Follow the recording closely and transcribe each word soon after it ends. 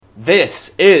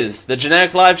This is the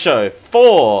Generic Live Show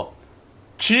for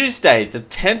Tuesday, the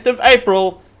 10th of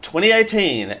April,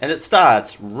 2018, and it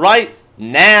starts right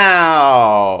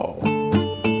now.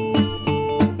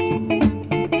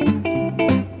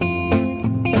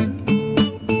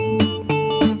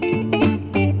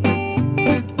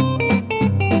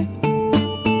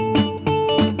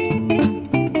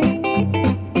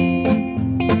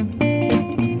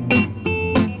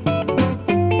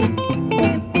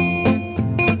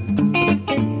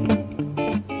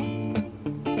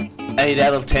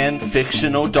 Out of 10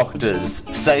 fictional doctors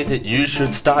say that you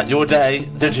should start your day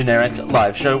the Generic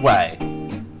Live Show way.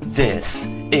 This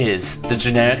is the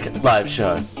Generic Live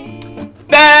Show.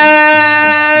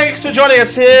 Thanks for joining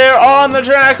us here on the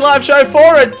Generic Live Show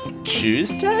for a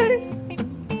Tuesday?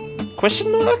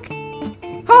 Question mark?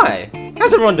 Hi,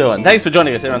 how's everyone doing? Thanks for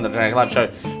joining us here on the Generic Live Show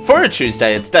for a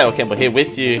Tuesday. It's Dale Campbell here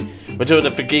with you. We're doing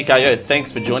it for Geek.io.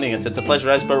 Thanks for joining us. It's a pleasure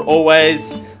as per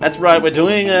always. That's right, we're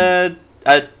doing a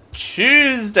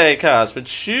Tuesday cast. We're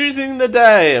choosing the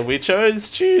day, and we chose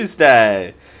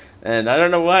Tuesday. And I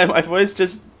don't know why my voice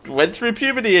just went through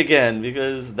puberty again,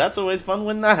 because that's always fun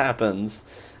when that happens.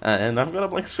 And I've got a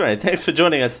blank screen. Thanks for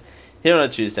joining us here on a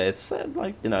Tuesday. It's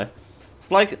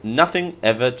it's like nothing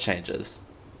ever changes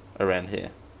around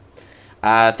here.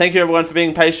 Thank you everyone for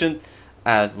being patient.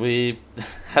 We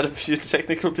had a few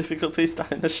technical difficulties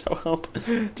starting the show up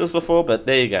just before, but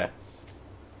there you go.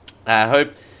 I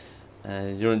hope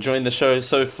you're enjoying the show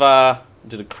so far. I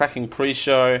did a cracking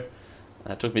pre-show.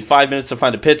 It took me 5 minutes to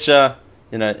find a picture.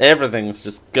 Everything's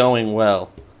just going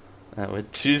well. We're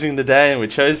choosing the day, and we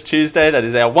chose Tuesday. That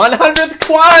is our 100th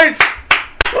quote!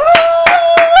 Woo!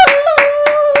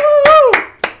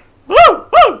 Woo!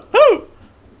 Woo! Woo!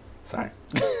 Sorry.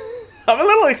 I'm a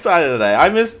little excited today.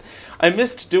 I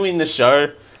missed doing the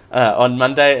show on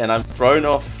Monday, and I'm thrown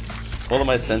off all of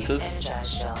my senses.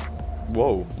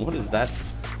 Whoa, what is that?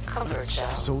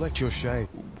 Select your shade.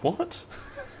 What?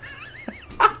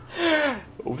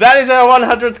 That is our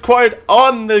 100th quote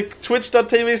on the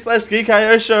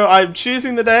twitch.tv/geekio show. I'm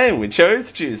choosing the day, and we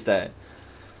chose Tuesday.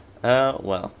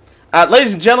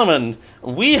 Ladies and gentlemen,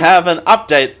 we have an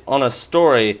update on a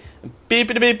story. Beep,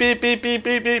 beep, beep, beep, beep, beep,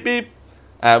 beep, beep, beep.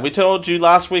 We told you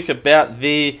last week about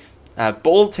the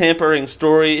ball tampering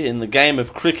story in the game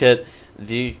of cricket.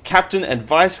 The captain and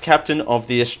vice-captain of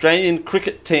the Australian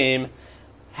cricket team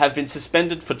have been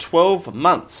suspended for 12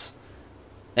 months.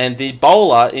 And the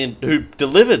bowler who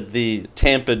delivered the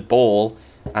tampered ball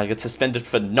gets suspended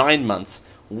for 9 months.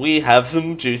 We have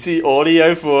some juicy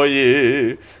audio for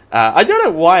you. I don't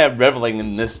know why I'm reveling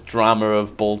in this drama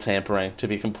of ball tampering, to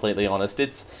be completely honest.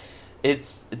 It's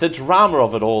the drama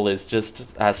of it all is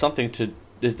just something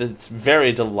that's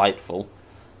very delightful.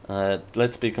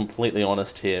 Let's be completely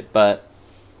honest here. But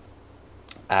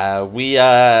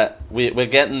we're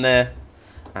getting there.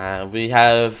 We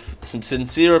have some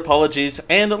sincere apologies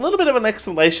and a little bit of an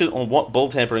explanation on what ball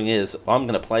tampering is. I'm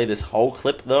going to play this whole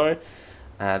clip though.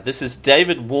 This is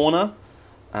David Warner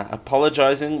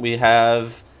apologizing. We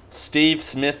have Steve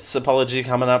Smith's apology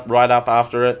coming up right up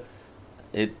after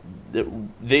it.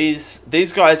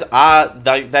 These guys are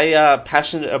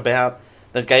passionate about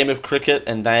the game of cricket,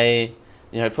 and they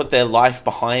put their life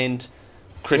behind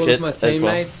cricket my as well.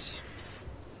 teammates,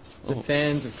 to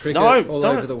fans of cricket all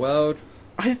over the world.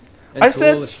 I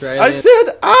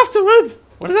said afterwards.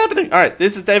 What is happening? All right,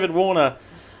 this is David Warner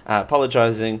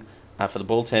apologising for the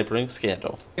ball tampering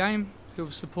scandal. Game who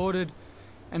have supported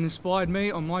and inspired me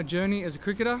on my journey as a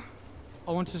cricketer.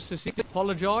 I want to sincerely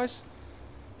apologise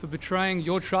for betraying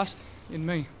your trust in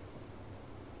me.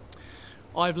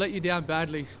 I've let you down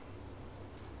badly.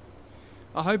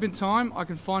 I hope in time I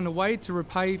can find a way to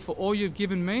repay for all you've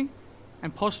given me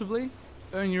and possibly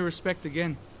earn your respect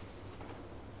again.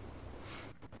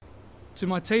 To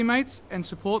my teammates and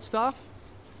support staff,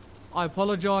 I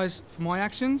apologise for my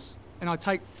actions, and I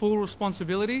take full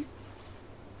responsibility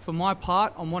for my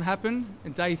part on what happened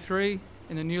in Day 3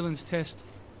 in the Newlands Test.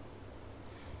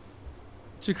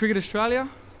 To Cricket Australia,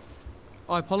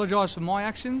 I apologise for my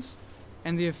actions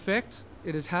and the effect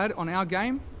it has had on our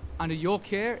game under your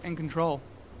care and control.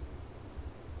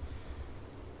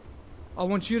 I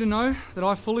want you to know that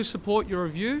I fully support your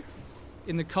review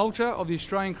in the culture of the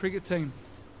Australian cricket team.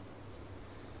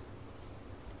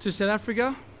 To South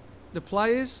Africa, the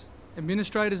players,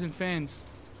 administrators and fans,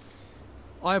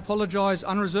 I apologise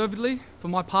unreservedly for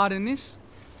my part in this,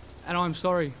 and I'm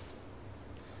sorry.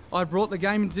 I brought the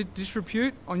game into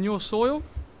disrepute on your soil.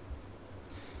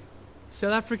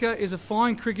 South Africa is a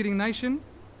fine cricketing nation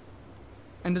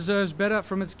and deserves better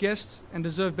from its guests and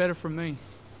deserve better from me.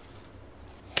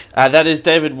 That is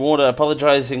David Warner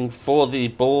apologising for the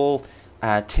ball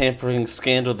tampering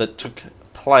scandal that took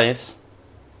place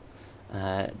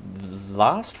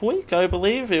last week, I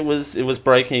believe. It was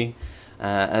breaking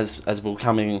as we were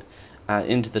coming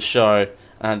into the show.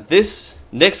 This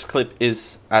next clip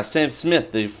is Sam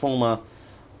Smith, the former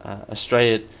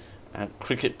Australian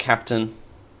cricket captain,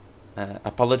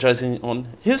 apologising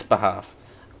on his behalf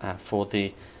for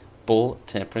the ball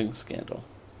tampering scandal.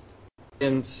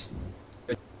 And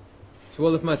to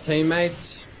all of my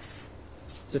teammates,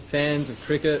 to fans of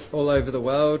cricket all over the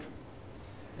world,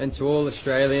 and to all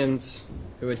Australians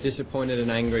who are disappointed and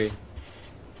angry,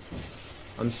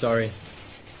 I'm sorry.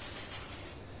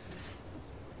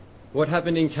 What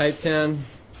happened in Cape Town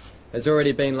has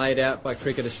already been laid out by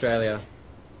Cricket Australia.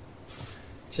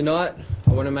 Tonight,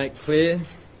 I want to make clear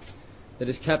that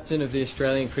as captain of the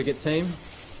Australian cricket team,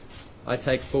 I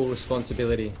take full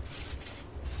responsibility.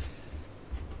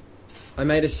 I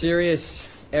made a serious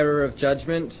error of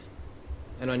judgment,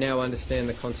 and I now understand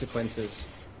the consequences.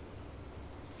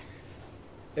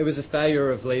 It was a failure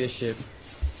of leadership,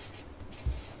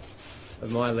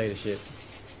 of my leadership.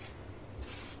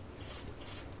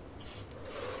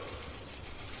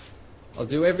 I'll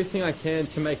do everything I can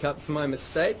to make up for my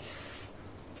mistake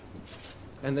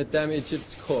and the damage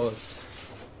it's caused.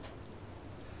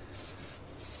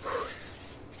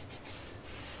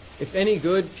 If any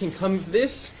good can come of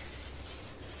this,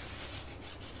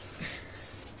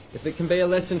 if it can be a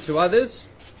lesson to others,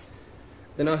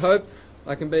 then I hope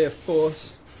I can be a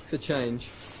force for change.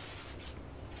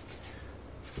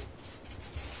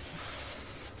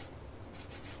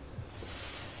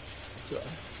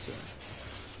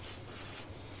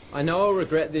 I know I'll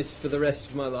regret this for the rest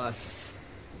of my life.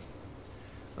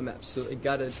 I'm absolutely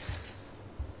gutted.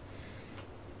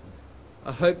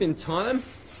 I hope in time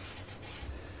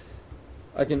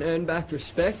I can earn back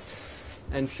respect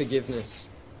and forgiveness.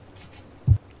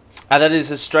 That is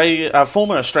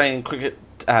former Australian cricket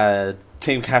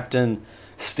team captain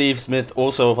Steve Smith,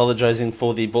 also apologising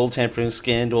for the ball tampering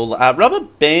scandal. Rubber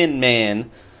Band Man,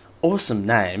 awesome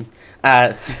name,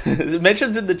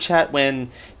 mentions in the chat when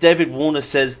David Warner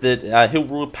says that he'll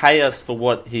repay us for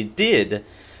what he did.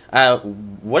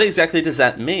 What exactly does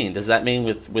that mean? Does that mean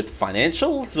with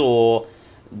financials, or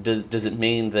does it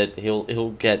mean that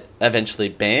he'll get eventually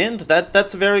banned?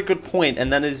 That's a very good point,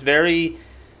 and that's a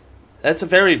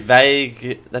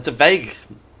vague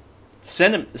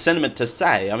sentiment to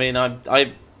say. I mean,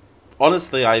 I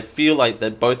honestly, I feel like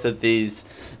that both of these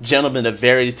gentlemen are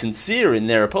very sincere in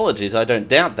their apologies. I don't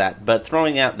doubt that. But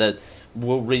throwing out that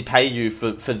we'll repay you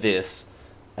for this,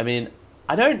 I mean,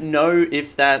 I don't know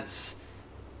if that's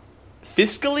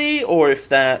fiscally or if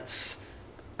that's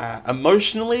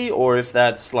emotionally or if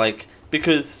that's like,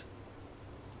 because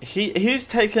he's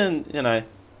taken,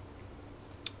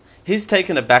 he's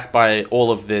taken aback by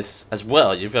all of this as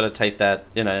well. You've got to take that,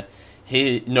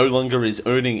 he no longer is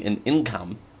earning an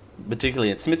income,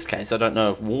 particularly in Smith's case. I don't know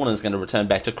if Warner's going to return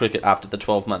back to cricket after the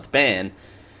 12-month ban.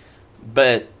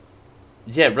 But,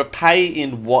 yeah, repay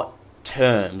in what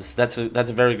terms? That's a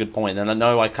very good point. And I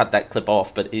know I cut that clip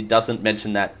off, but he doesn't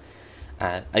mention that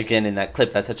again in that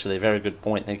clip. That's actually a very good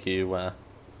point. Thank you,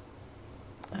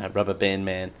 Rubber Band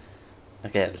Man.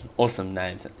 Again, awesome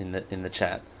name in the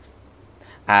chat.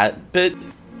 But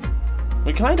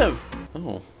we kind of...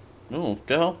 Oh,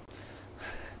 girl.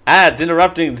 Ads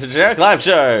interrupting the Jarek Live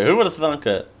Show. Who would have thunk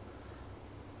it?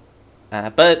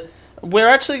 But we're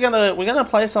actually gonna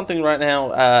play something right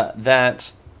now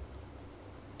that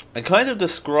kind of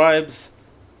describes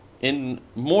in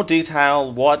more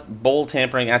detail what ball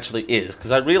tampering actually is.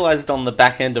 Because I realized on the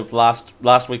back end of last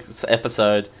week's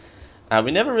episode, we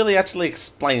never really actually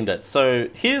explained it. So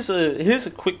here's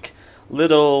a quick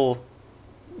little,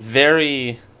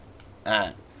 very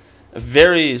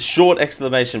short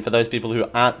explanation for those people who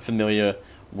aren't familiar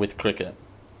with cricket.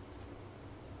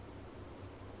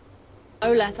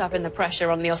 No let up in the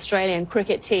pressure on the Australian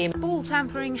cricket team. Ball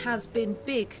tampering has been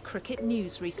big cricket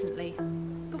news recently.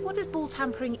 But what does ball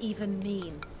tampering even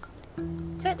mean?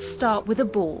 Let's start with a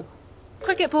ball.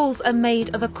 Cricket balls are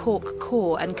made of a cork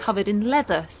core and covered in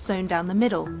leather sewn down the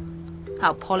middle.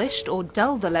 How polished or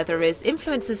dull the leather is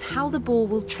influences how the ball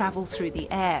will travel through the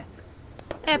air.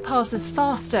 Air passes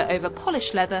faster over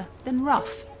polished leather than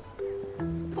rough.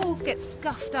 Balls get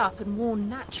scuffed up and worn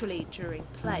naturally during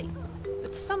play,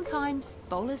 but sometimes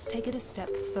bowlers take it a step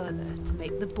further to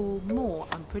make the ball more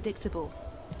unpredictable.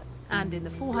 And in the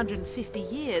 450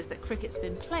 years that cricket's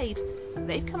been played,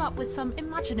 they've come up with some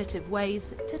imaginative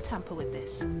ways to tamper with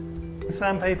this.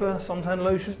 Sandpaper, suntan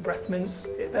lotion, breath mints.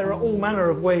 There are all manner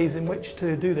of ways in which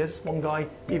to do this. One guy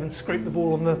even scraped the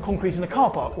ball on the concrete in a car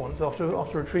park once after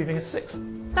retrieving a six.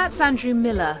 That's Andrew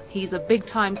Miller. He's a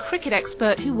big-time cricket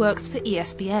expert who works for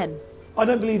ESPN. I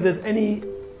don't believe there's any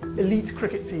elite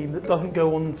cricket team that doesn't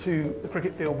go onto the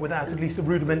cricket field without at least a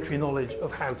rudimentary knowledge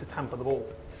of how to tamper the ball.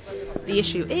 The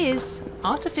issue is,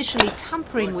 artificially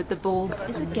tampering with the ball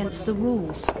is against the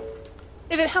rules.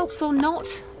 If it helps or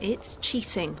not, it's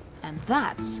cheating. And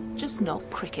that's just not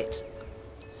cricket.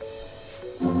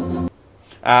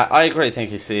 I agree.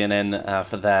 Thank you, CNN,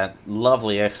 for that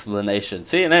lovely explanation.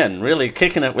 CNN really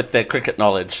kicking it with their cricket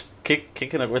knowledge.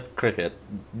 Kicking it with cricket.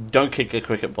 Don't kick a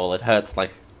cricket ball. It hurts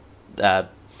like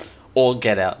all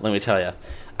get out, let me tell you.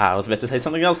 I was about to say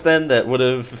something else then that would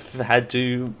have had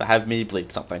to have me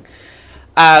bleep something.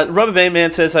 Rubber Band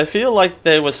Man says, I feel like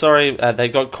they were sorry they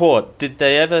got caught. Did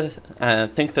they ever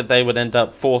think that they would end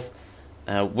up fourth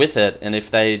with it, and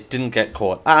if they didn't get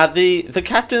caught? The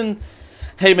captain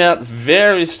came out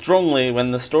very strongly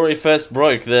when the story first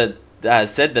broke that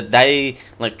said that they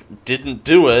didn't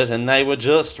do it and they were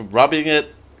just rubbing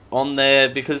it on there,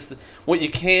 because what you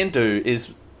can do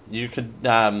is you could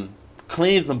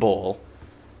clean the ball,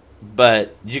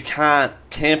 but you can't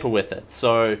tamper with it.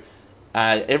 So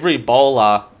every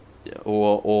bowler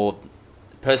or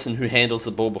person who handles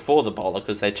the ball before the bowler,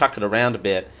 because they chuck it around a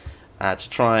bit to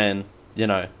try and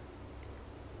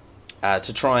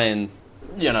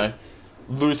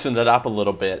loosen it up a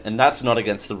little bit, and that's not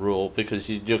against the rule because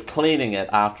you're cleaning it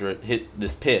after it hit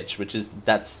this pitch,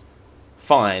 that's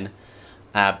fine.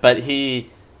 But he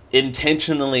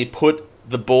intentionally put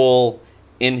the ball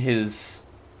in his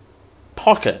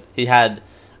pocket. He had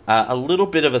a little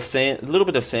bit of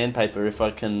sandpaper. If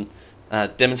I can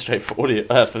demonstrate for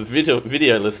audio, for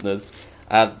video listeners,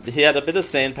 he had a bit of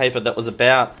sandpaper that was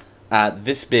about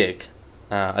this big.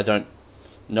 I don't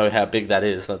know how big that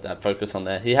is. Let that focus on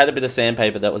there. He had a bit of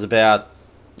sandpaper that was about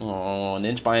an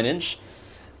inch by an inch,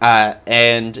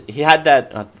 and he had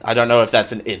that. I don't know if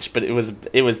that's an inch, but it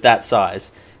was that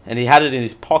size. And he had it in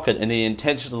his pocket, and he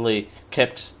intentionally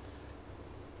kept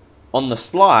on the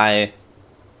sly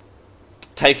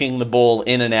taking the ball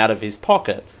in and out of his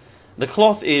pocket. The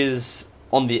cloth is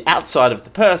on the outside of the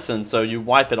person, so you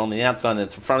wipe it on the outside, and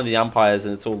it's in front of the umpires,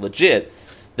 and it's all legit.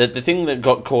 The thing that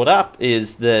got caught up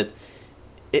is that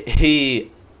he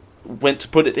went to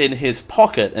put it in his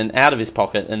pocket and out of his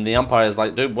pocket, and the umpire's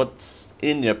like, dude, what's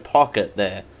in your pocket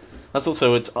there? That's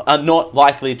also, it's not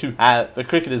likely to have the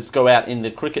cricketers go out in the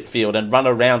cricket field and run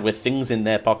around with things in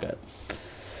their pocket.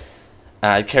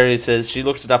 Kerry says she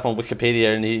looked it up on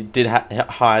Wikipedia, and he did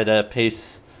hide a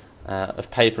piece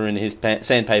of paper in his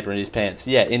sandpaper in his pants.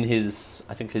 Yeah, in his,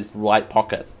 I think his right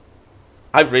pocket.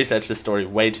 I've researched this story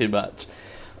way too much,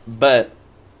 but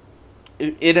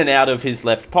in and out of his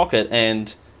left pocket.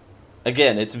 And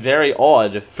again, it's very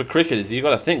odd for cricketers. You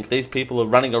got to think these people are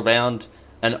running around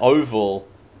an oval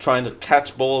trying to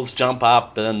catch balls, jump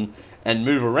up, and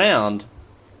move around.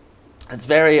 It's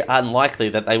very unlikely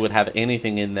that they would have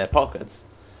anything in their pockets.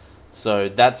 So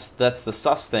that's the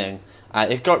sus thing.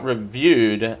 It got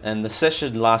reviewed, and the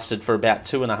session lasted for about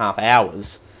 2.5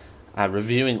 hours,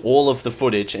 reviewing all of the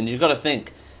footage. And you got to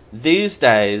think, these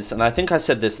days, and I think I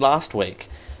said this last week,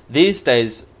 these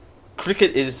days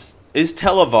cricket is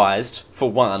televised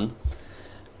for one,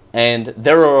 and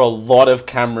there are a lot of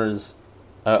cameras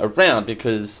around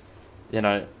because,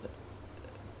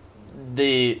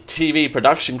 the TV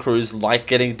production crews like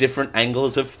getting different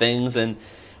angles of things, and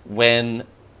when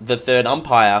there's a third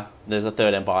umpire,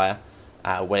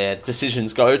 where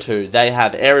decisions go to, they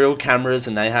have aerial cameras,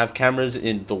 and they have cameras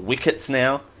in the wickets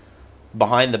now,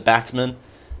 behind the batsman.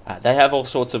 They have all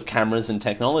sorts of cameras and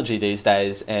technology these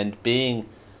days, and being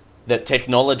that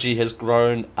technology has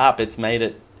grown up, it's made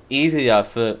it easier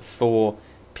for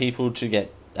people to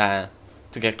get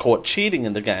caught cheating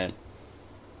in the game.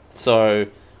 So,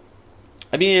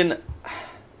 I mean,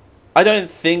 I don't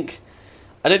think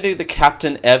the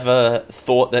captain ever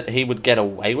thought that he would get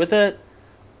away with it.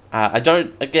 I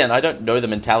don't know the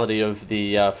mentality of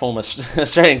the former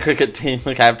Australian cricket team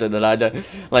captain, and I don't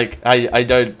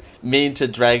mean to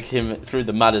drag him through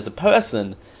the mud as a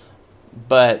person,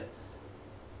 but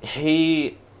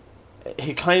he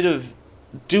kind of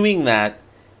doing that,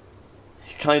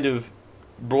 he kind of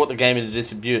brought the game into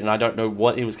disrepute, and I don't know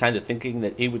what he was kind of thinking,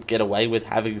 that he would get away with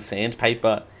having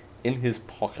sandpaper in his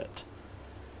pocket.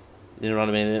 You know what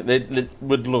I mean? It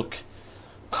would look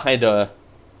kind of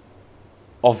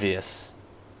obvious,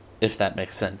 if that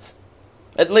makes sense.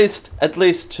 At least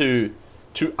to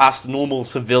us normal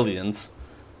civilians.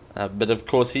 But of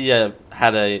course he had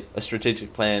a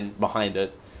strategic plan behind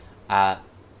it. It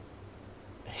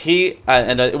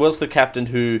was the captain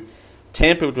who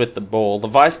tampered with the ball. The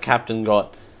vice captain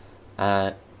got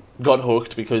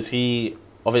hooked because he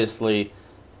obviously,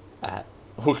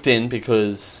 hooked in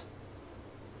because,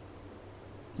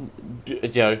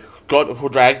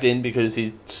 got dragged in because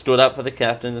he stood up for the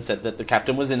captain and said that the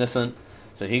captain was innocent.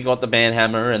 So he got the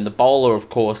banhammer, and the bowler, of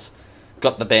course,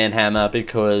 got the banhammer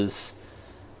because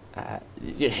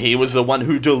he was the one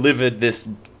who delivered this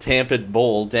tampered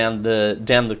ball down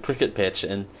the cricket pitch,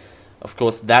 and of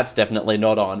course that's definitely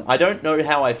not on. I don't know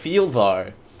how I feel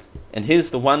though, and here's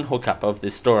the one hookup of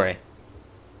this story.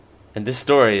 And this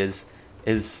story is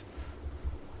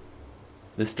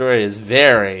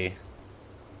very,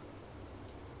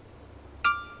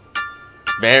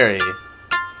 very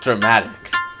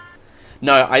dramatic.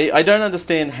 No, I don't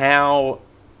understand how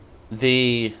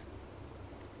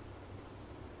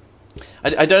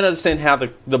I don't understand how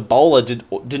the bowler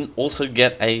didn't also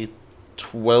get a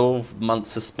 12-month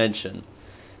suspension.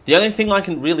 The only thing I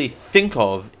can really think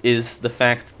of is the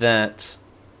fact that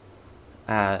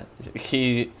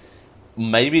he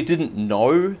maybe didn't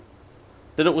know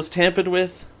that it was tampered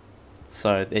with.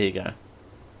 So there you go.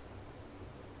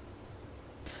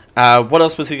 What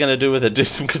else was he going to do with it? Do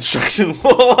some construction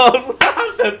walls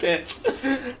off the pitch.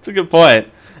 That's a good point.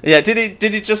 Yeah, did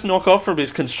he just knock off from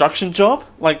his construction job?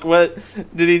 Like, what?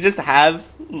 Did he just have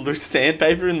loose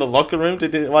sandpaper in the locker room?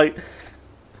 Did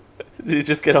he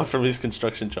just get off from his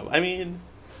construction job? I mean,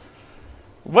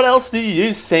 what else do you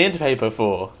use sandpaper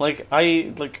for?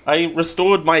 I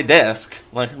restored my desk,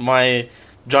 like my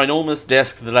ginormous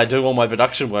desk that I do all my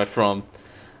production work from.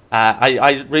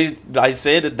 I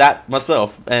sanded that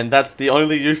myself, and that's the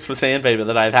only use for sandpaper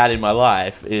that I've had in my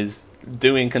life, is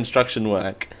doing construction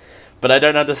work. But I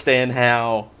don't understand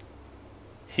how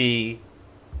I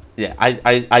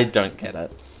don't get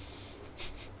it.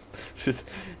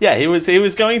 Yeah, he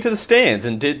was going to the stands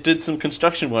and did some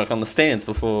construction work on the stands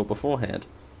beforehand.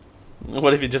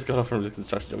 What if he just got off from his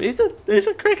construction job? He's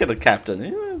a cricketer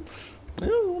captain.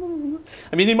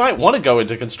 I mean, he might want to go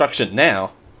into construction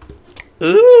now.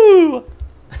 Ooh!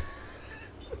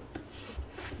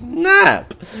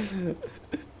 Snap!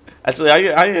 Actually,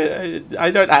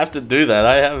 I don't have to do that.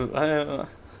 I have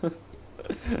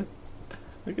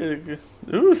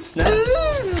ooh, snap!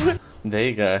 There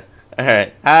you go. All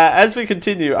right. As we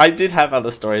continue, I did have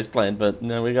other stories planned, but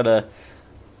no, we gotta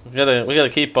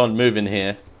keep on moving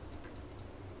here.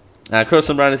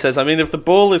 Carson Browner says, I mean, if the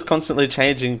ball is constantly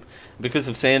changing because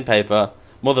of sandpaper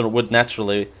more than it would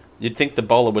naturally, you'd think the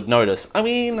bowler would notice. I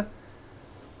mean,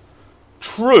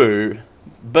 true,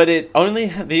 but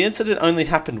the incident only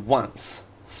happened once.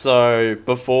 So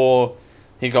before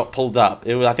he got pulled up,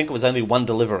 I think it was only one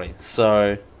delivery.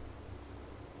 So,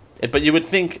 but you would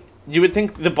think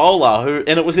the bowler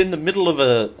and it was in the middle of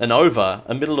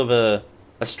a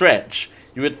stretch.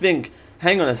 You would think,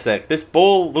 hang on a sec, this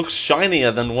ball looks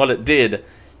shinier than what it did,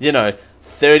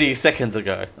 30 seconds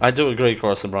ago. I do agree,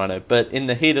 Corazon Rhino, but in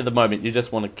the heat of the moment, you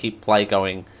just want to keep play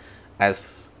going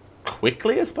as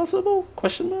quickly as possible?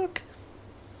 Question mark?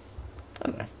 I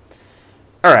don't know.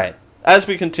 Alright, as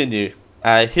we continue,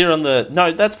 here on the...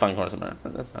 No, that's fine, Corazon Rhino.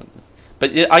 That's fine.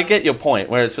 But yeah, I get your point,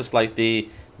 where it's just like the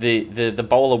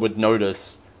bowler would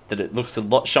notice that it looks a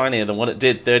lot shinier than what it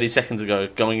did 30 seconds ago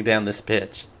going down this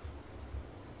pitch.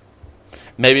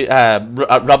 Maybe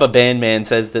Rubber Band Man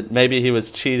says that maybe he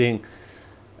was cheating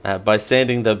by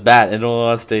sanding the bat. In all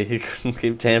honesty, he couldn't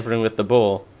keep tampering with the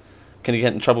ball. Can he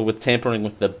get in trouble with tampering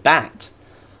with the bat?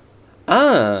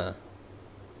 That's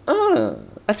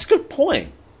a good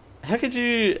point. How could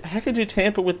you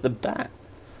tamper with the bat?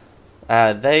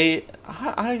 I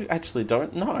actually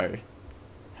don't know.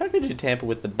 How could you tamper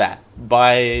with the bat?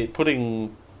 By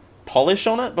putting polish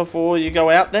on it before you go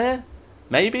out there?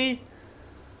 Maybe?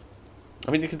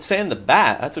 I mean, you could sand the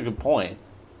bat. That's a good point.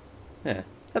 Yeah,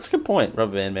 that's a good point,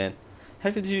 Rubber Band Man.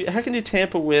 How can you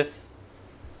tamper with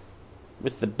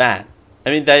the bat?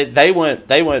 I mean, they weren't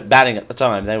batting at the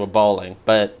time; they were bowling.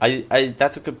 But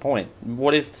that's a good point.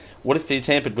 What if they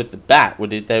tampered with the bat?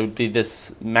 There would be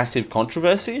this massive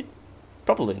controversy?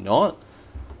 Probably not.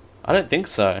 I don't think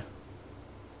so.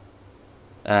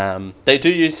 They do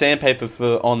use sandpaper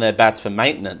on their bats for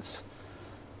maintenance,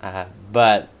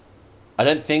 but I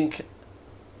don't think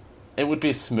it would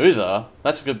be smoother.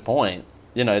 That's a good point.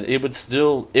 It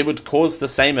would cause the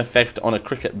same effect on a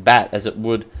cricket bat as it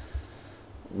would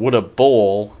a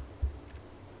ball.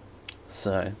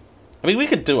 So, I mean, we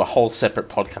could do a whole separate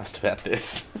podcast about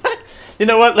this. You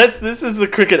know what? This is the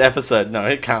cricket episode. No,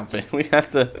 it can't be. We have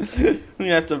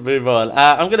to move on.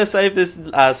 I'm gonna save this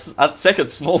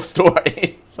second small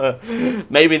story for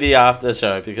maybe the after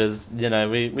show, because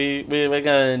we're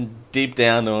going deep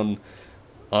down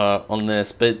on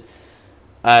this. But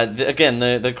again,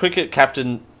 the cricket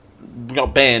captain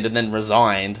got banned and then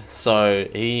resigned. So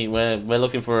we're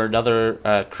looking for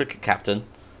another cricket captain.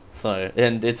 So,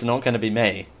 and it's not going to be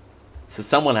me. So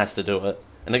someone has to do it.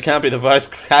 And it can't be the vice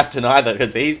captain either,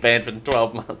 because he's banned for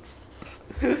 12 months.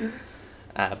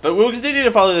 But we'll continue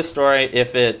to follow this story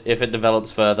if it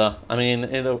develops further. I mean,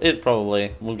 it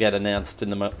probably will get announced in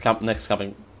the next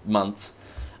coming months.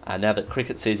 Now that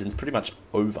cricket season's pretty much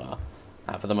over,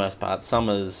 for the most part.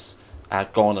 Summer's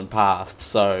gone and past,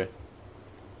 so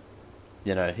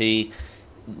you know he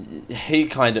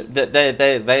kind of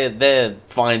they're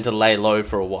fine to lay low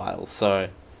for a while. So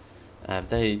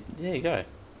there you go.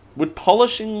 Would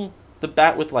polishing the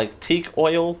bat with like teak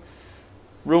oil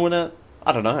ruin it?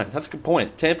 I don't know. That's a good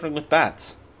point. Tampering with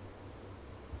bats.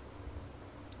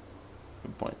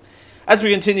 Good point. As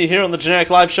we continue here on the Generic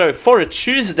Live Show for a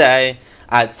Tuesday,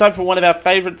 it's time for one of our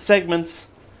favourite segments.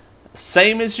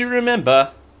 Same as you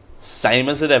remember, same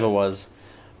as it ever was.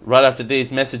 Right after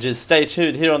these messages, stay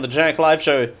tuned here on the Generic Live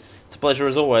Show. It's a pleasure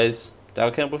as always.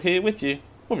 Dale Campbell here with you.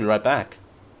 We'll be right back.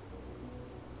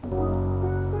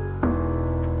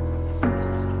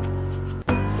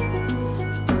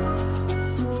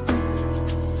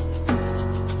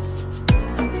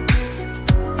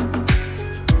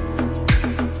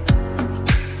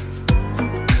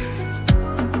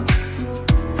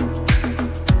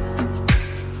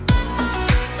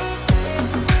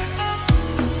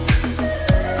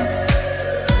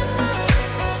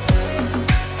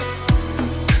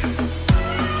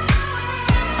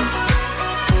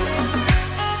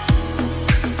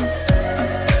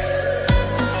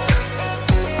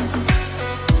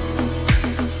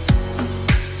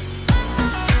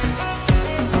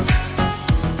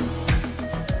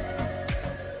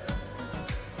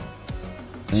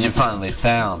 You finally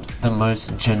found the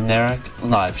most generic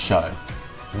live show.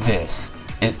 This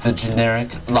is the Generic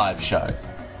Live Show.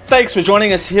 Thanks for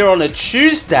joining us here on a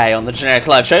Tuesday on the Generic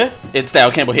Live Show. It's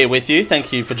Dale Campbell here with you.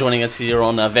 Thank you for joining us here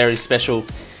on a very special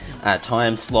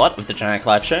time slot of the Generic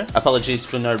Live Show. Apologies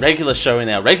for no regular show in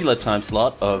our regular time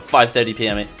slot of 5:30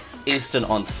 PM Eastern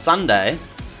on Sunday.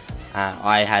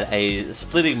 I had a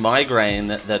splitting migraine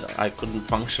that I couldn't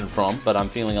function from, but I'm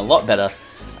feeling a lot better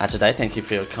today. Thank you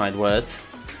for your kind words.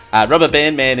 Rubber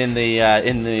Band Man in the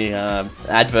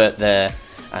advert there,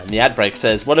 in the ad break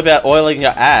says, "What about oiling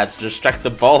your abs to distract the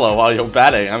bowler while you're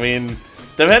batting?" I mean,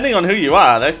 depending on who you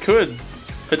are, that could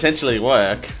potentially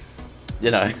work.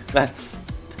 You know, that's...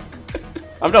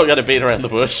 I'm not going to beat around the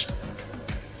bush.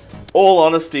 All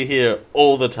honesty here,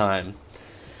 all the time.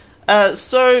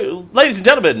 So, ladies and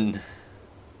gentlemen,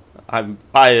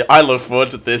 I look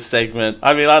forward to this segment.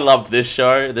 I mean, I love this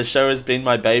show. The show has been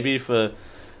my baby for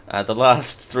the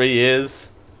last 3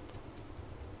 years.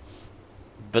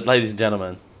 But ladies and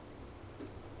gentlemen,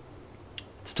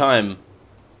 it's time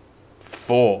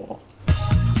for...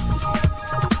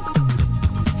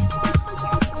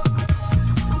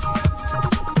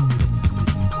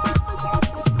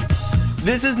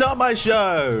 This is not my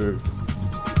show!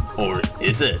 Or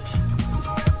is it?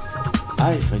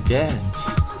 I forget.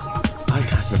 I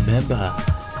can't remember.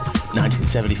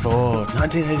 1974,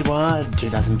 1981,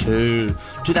 2002,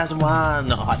 2001,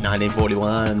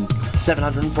 1941,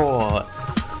 704.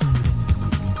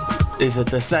 Is it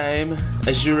the same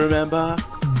as you remember?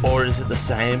 Or is it the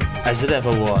same as it ever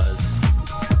was?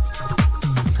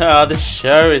 Oh, this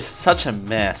show is such a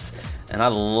mess. And I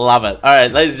love it.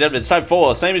 Alright, ladies and gentlemen, it's time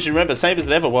for Same As You Remember, Same As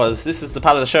It Ever Was. This is the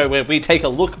part of the show where we take a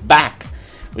look back.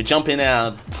 We jump in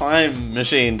our time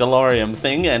machine DeLorean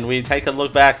thing and we take a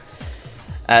look back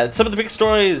at some of the big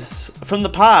stories from the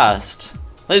past.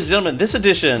 Ladies and gentlemen, this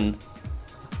edition,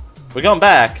 we're going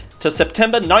back to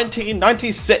September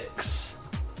 1996.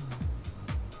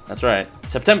 That's right,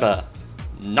 September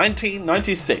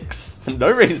 1996. For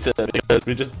no reason,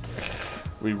 because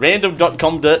we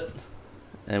random.com'd it.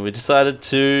 And we decided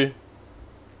to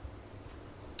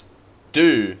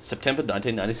do September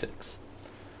 1996.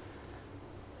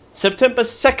 September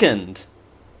 2nd,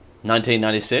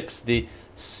 1996, the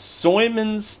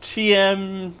Soymans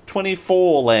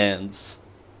TM-24 lands.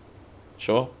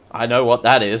 Sure, I know what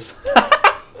that is.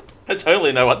 I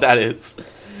totally know what that is.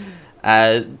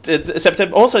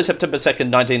 Also September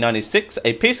 2nd, 1996,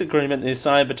 a peace agreement is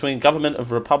signed between Government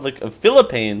of Republic of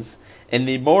Philippines and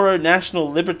the Moro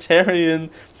National Libertarian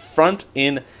Front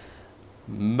in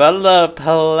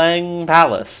Malapalang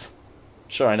Palace.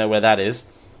 Sure, I know where that is.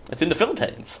 It's in the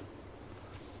Philippines.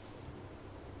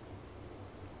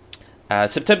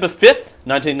 September 5th,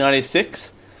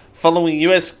 1996, following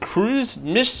US cruise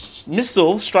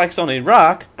missile strikes on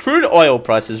Iraq, crude oil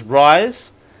prices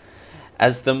rise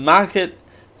as the market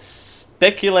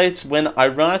speculates when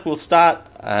Iraq will start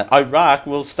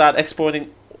exporting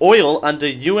oil under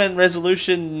UN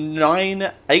Resolution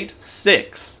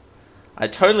 986. I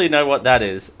totally know what that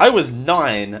is. I was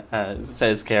 9,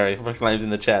 says Kerry, proclaims in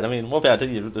the chat. I mean, what about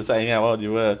you saying how old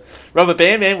you were? Rubber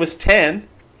Band Man was 10.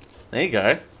 There you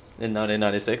go. In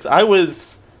 1996. I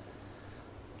was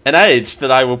an age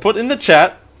that I will put in the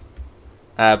chat,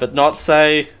 but not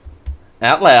say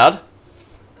out loud,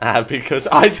 because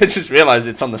I just realised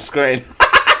it's on the screen.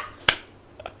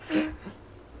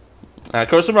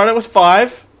 Carissa Morano was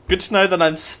 5. Good to know that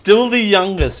I'm still the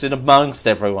youngest in amongst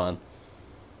everyone.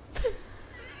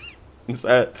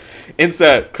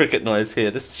 Insert cricket noise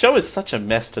here. This show is such a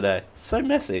mess today. It's so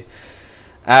messy.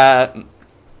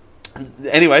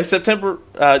 Anyway, September...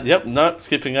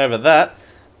 skipping over that.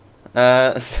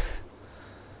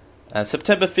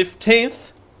 September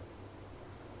 15th,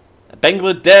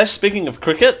 Bangladesh, speaking of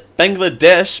cricket,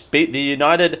 Bangladesh beat the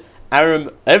United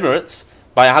Arab Emirates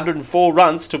by 104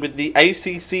 runs to win the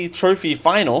ACC Trophy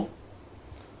final.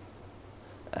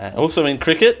 Also in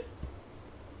cricket,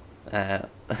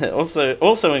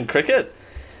 also in cricket,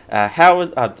 not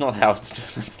Howard Stern,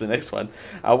 that's the next one.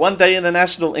 One Day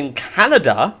International in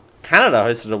Canada. Canada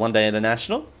hosted a One Day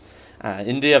International.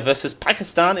 India versus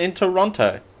Pakistan in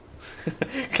Toronto.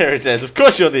 Kerry says, of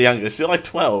course you're the youngest. You're like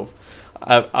 12.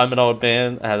 I'm an old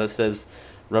man that says,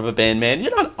 Rubber Band Man,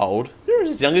 you're not old. You're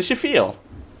as young as you feel.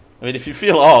 I mean, if you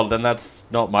feel old, then that's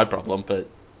not my problem, but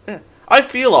yeah. I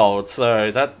feel old, so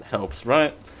that helps,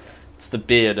 right? It's the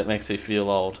beard that makes me feel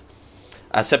old.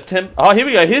 September... Oh, here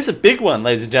we go. Here's a big one,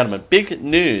 ladies and gentlemen. Big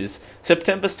news.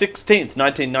 September 16th,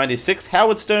 1996,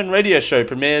 Howard Stern radio show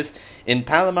premieres in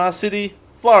Panama City,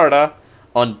 Florida,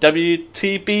 on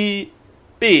WTBB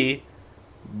 97.7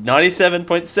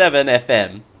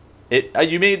 FM.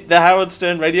 You mean the Howard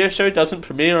Stern radio show doesn't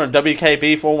premiere on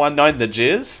WKB 419 The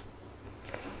Jizz?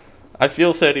 I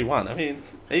feel 31. I mean,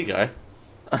 there you go.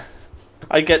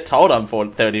 I get told I'm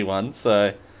 31,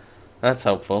 so that's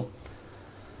helpful.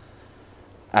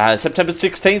 September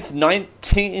 16th,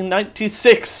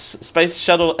 1996, Space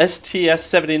Shuttle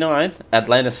STS-79,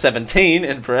 Atlantis 17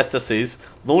 in parentheses,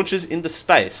 launches into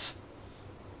space.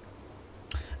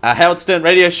 Howard Stern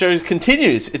radio show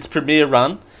continues its premiere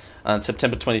run on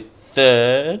September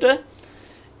 23rd.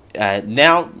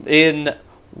 Now in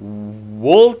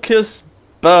Wilkes-Barre,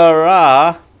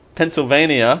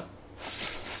 Pennsylvania.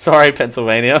 Sorry,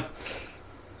 Pennsylvania.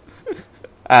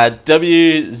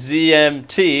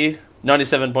 WZMT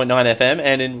 97.9 FM,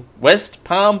 and in West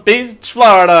Palm Beach,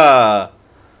 Florida.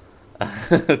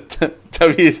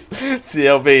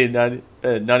 WCLB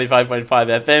 95.5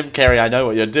 FM. Kerry, I know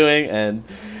what you're doing, and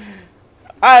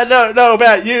I don't know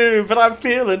about you, but I'm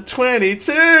feeling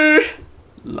 22.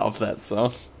 Love that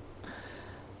song.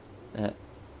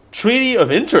 Treaty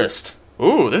of Interest.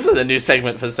 Ooh, this is a new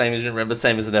segment for the Same As You Remember,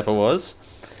 Same As It Ever Was.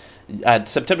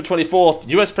 September 24th,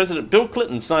 US President Bill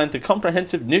Clinton signed the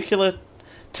Comprehensive Nuclear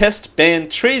Test Ban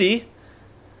Treaty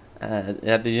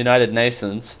at the United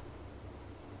Nations.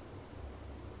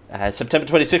 September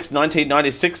 26,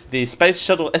 1996, the Space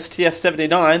Shuttle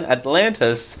STS-79,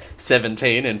 Atlantis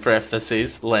 17 in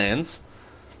parentheses, lands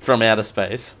from outer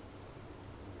space.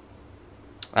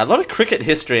 A lot of cricket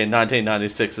history in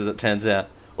 1996, as it turns out.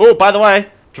 Oh, by the way,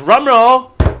 drum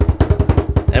roll!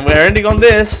 And we're ending on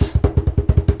this.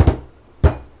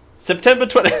 September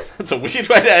 20... That's a weird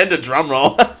way to end a drum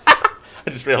roll. I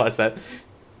just realised that.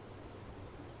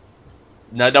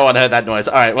 No one heard that noise.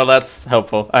 Alright, well that's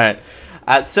helpful. Alright.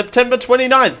 September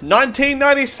 29th,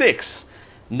 1996.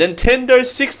 Nintendo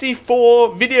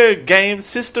 64 video game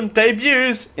system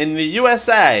debuts in the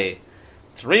USA.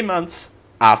 3 months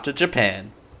after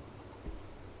Japan.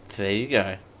 There you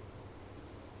go.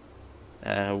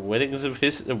 Wedding of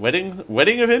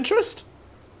interest?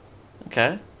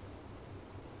 Okay.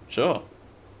 Sure.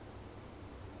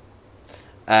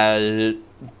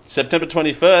 September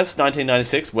 21st,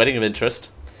 1996, Wedding of Interest.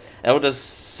 Eldest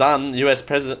son US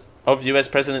President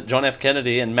John F.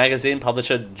 Kennedy and magazine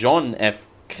publisher John F.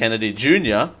 Kennedy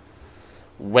Jr.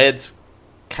 weds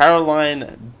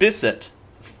Caroline Bissett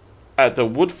at the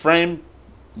wood frame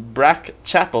brack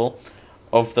chapel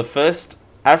of the First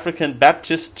African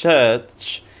Baptist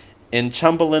Church in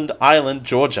Cumberland Island,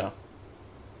 Georgia.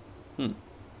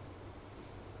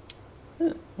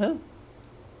 Well,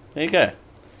 there you go.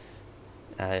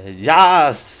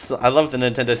 Yes! I love the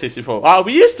Nintendo 64. Oh,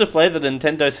 we used to play the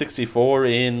Nintendo 64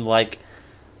 in, like,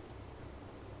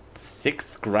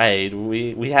 6th grade.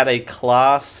 We had a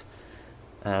class...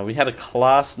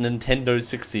 Nintendo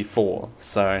 64.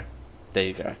 So, there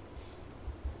you go.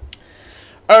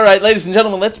 Alright, ladies and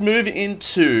gentlemen, let's move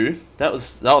into...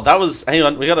 Hang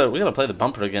on, we gotta play the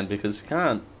bumper again, because you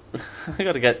can't I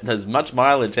got to get as much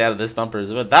mileage out of this bumper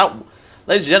as well. That,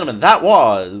 ladies and gentlemen, that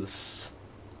was...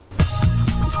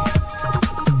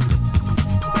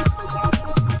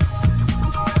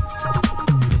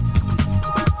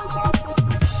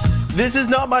 This is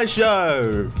not my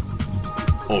show!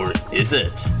 Or is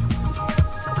it?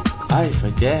 I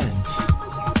forget.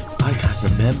 I can't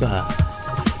remember.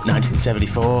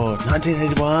 1974,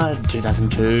 1981,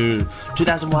 2002,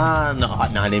 2001,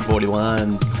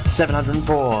 1941,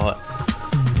 704.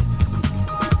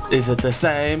 Is it the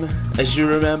same as you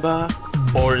remember?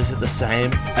 Or is it the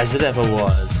same as it ever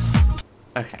was?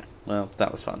 Okay, well,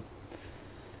 that was fun.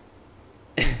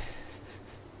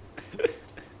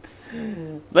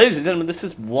 Ladies and gentlemen, this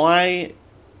is why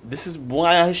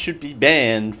I should be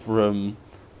banned from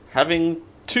having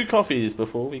 2 coffees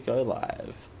before we go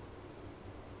live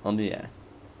on the air.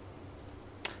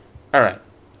 Alright.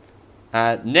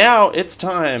 Now it's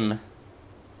time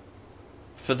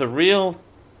for the real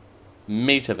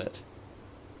meat of it.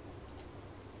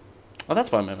 Oh,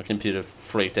 that's why my computer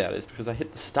freaked out, is because I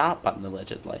hit the start button,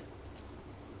 allegedly.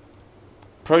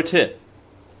 Pro tip.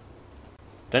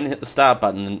 Don't hit the start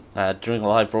button during a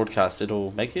live broadcast,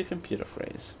 it'll make your computer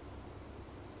freeze.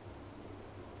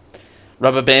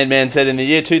 Rubber Band Man said in the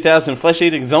year 2000,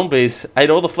 flesh-eating zombies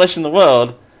ate all the flesh in the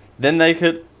world, then they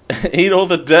could eat all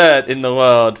the dirt in the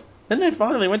world. Then they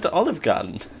finally went to Olive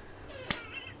Garden.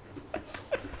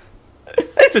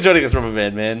 Thanks for joining us, Rubber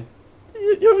Band Man.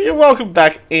 You're welcome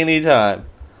back anytime.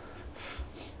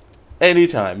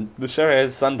 Anytime. The show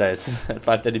airs Sundays at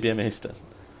 5:30 PM Eastern.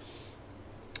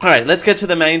 Alright, let's get to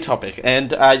the main topic,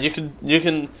 and you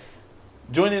can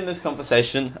join in this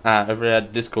conversation over our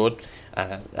Discord.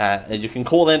 You can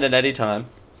call in at any time.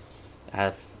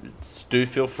 Do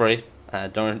feel free.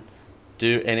 Don't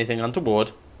do anything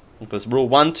untoward, because rule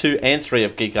 1, 2, and 3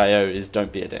 of Geek.io is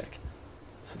don't be a dick.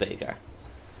 So there you go.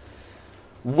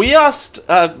 We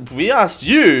asked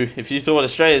you if you thought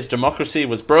Australia's democracy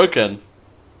was broken.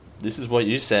 This is what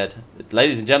you said.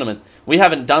 Ladies and gentlemen, we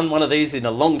haven't done one of these in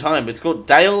a long time. It's called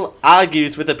Dale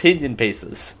Argues with Opinion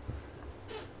Pieces.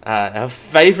 Our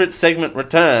favourite segment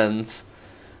returns.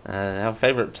 Our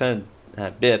favourite return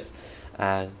bits.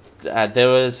 There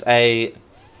was a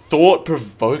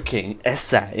thought-provoking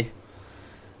essay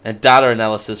and data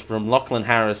analysis from Lachlan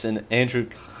Harris and Andrew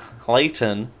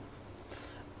Clayton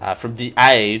from The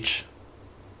Age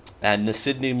and the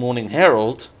Sydney Morning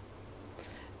Herald.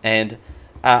 And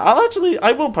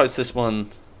I will post this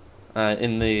one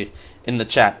in the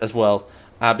chat as well,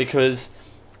 because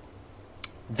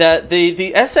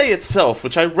the essay itself,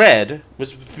 which I read,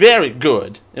 was very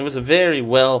good. It was a very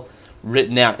well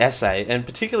written out essay, and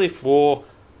particularly for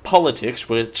politics,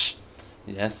 which,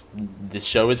 yes, this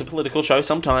show is a political show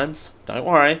sometimes. Don't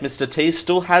worry, Mr. T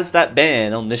still has that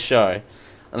ban on this show,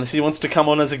 unless he wants to come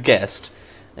on as a guest,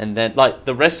 and then like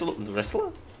the wrestler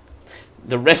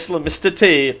Mr.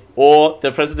 T, or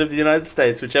the President of the United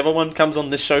States, whichever one comes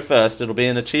on this show first, it'll be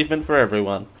an achievement for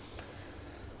everyone.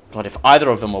 God, if either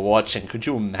of them are watching, could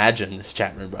you imagine this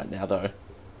chat room right now, though?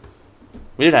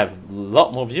 We'd have a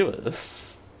lot more viewers.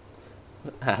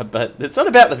 But it's not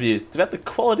about the views, it's about the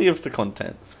quality of the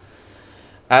content.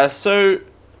 So,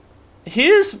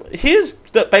 here's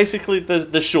basically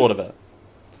the short of it.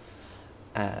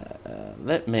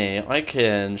 I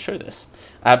can show this.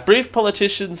 Brief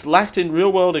politicians lacked in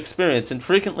real-world experience and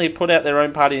frequently put out their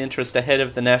own party interest ahead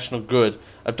of the national good,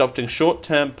 adopting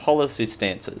short-term policy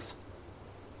stances.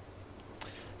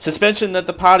 Suspension that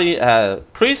the party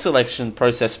pre-selection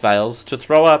process fails to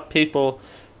throw up people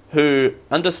who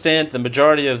understand the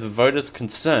majority of the voters'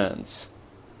 concerns.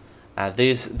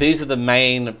 These are the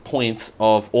main points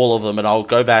of all of them, and I'll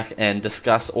go back and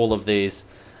discuss all of these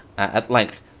at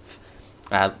length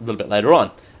a little bit later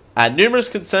on. Numerous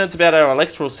concerns about our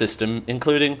electoral system,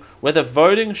 including whether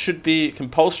voting should be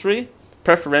compulsory,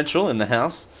 preferential in the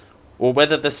House, or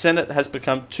whether the Senate has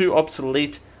become too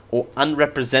obsolete or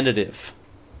unrepresentative.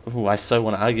 Ooh, I so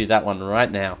want to argue that one right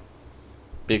now.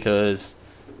 Because,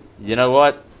 you know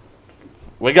what?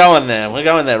 We're going there. We're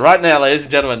going there. Right now, ladies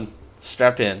and gentlemen.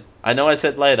 Strap in. I know I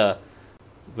said later,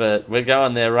 but we're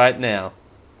going there right now.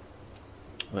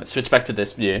 Let's switch back to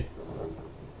this view.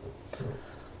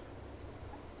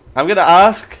 I'm gonna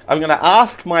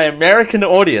ask my American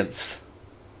audience,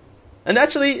 and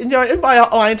actually, in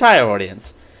my entire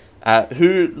audience,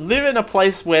 who live in a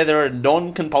place where there are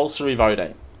non-compulsory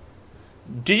voting.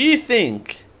 Do you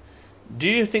think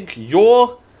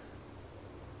your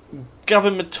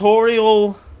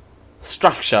governmental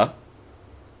structure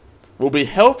will be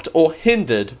helped or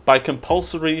hindered by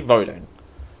compulsory voting?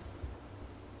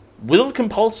 Will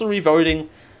compulsory voting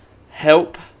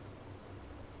help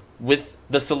with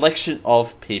the selection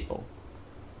of people.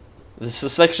 The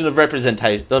selection of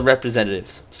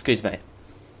representatives, excuse me.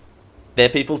 They're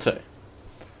people too.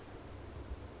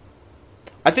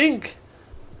 I think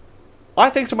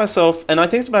to myself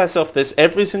this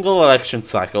every single election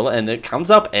cycle, and it comes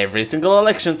up every single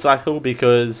election cycle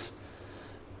because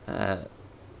I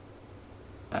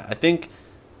think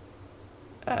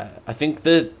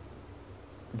that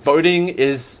voting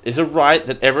is a right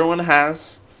that everyone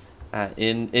has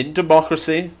in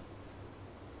democracy.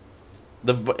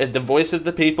 The voice of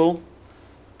the people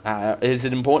is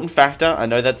an important factor. I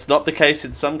know that's not the case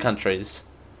in some countries,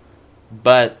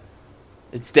 but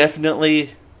it's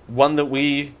definitely one that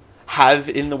we have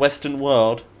in the Western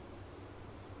world,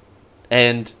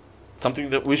 and something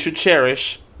that we should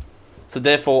cherish. So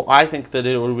therefore, I think that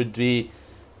it would be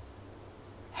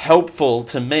helpful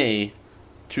to me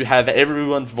to have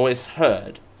everyone's voice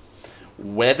heard.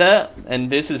 Whether, and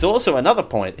this is also another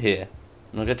point here,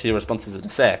 and I'll get to your responses in a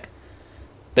sec,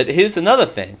 but here's another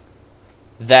thing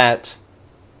that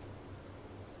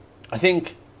I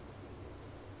think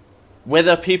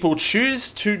whether people choose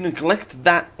to neglect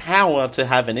that power to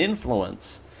have an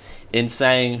influence in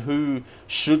saying who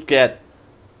should get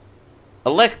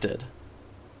elected,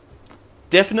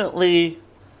 definitely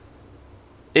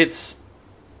it's,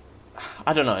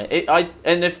 I don't know,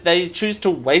 and if they choose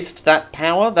to waste that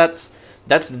power, that's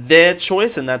their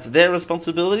choice and that's their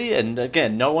responsibility, and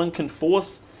again, no one can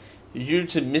force you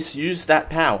to misuse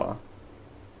that power.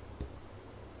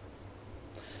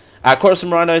 Chorus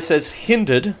and Rhino says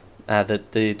hindered,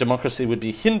 that the democracy would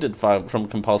be hindered from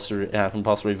compulsory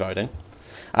voting.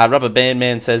 Rubber Band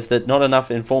Man says that not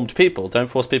enough informed people. Don't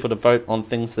force people to vote on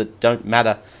things that don't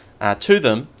matter to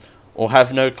them, or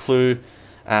have no clue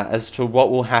as to what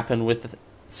will happen with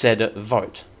said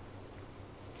vote.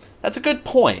 That's a good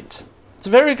point. It's a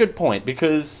very good point,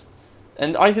 because,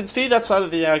 and I can see that side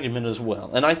of the argument as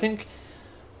well. And I think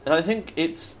I'm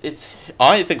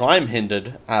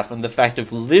hindered from the fact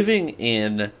of living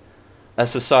in a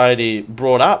society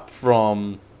brought up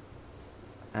from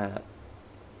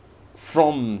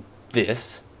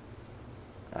this,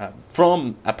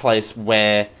 from a place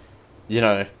where,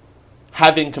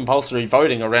 having compulsory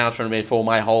voting around for me for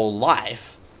my whole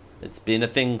life. It's been a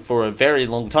thing for a very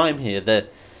long time here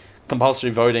that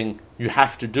compulsory voting, you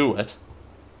have to do it.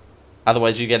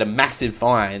 Otherwise you get a massive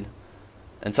fine.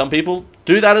 And some people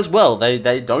do that as well.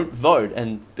 They don't vote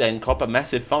and cop a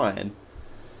massive fine.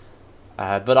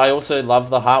 But I also love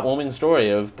the heartwarming story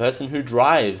of a person who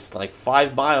drives like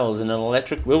 5 miles in an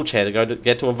electric wheelchair to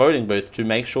get to a voting booth to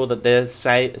make sure that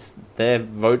their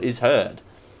vote is heard.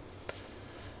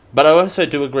 But I also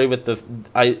do agree with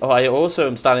I also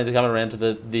am starting to come around to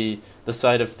the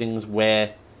side of things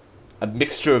where a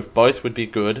mixture of both would be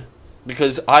good,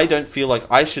 because I don't feel like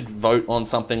I should vote on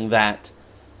something that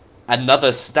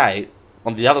another state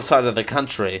on the other side of the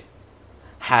country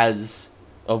has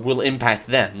or will impact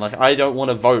them. Like, I don't want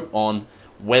to vote on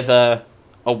whether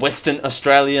a Western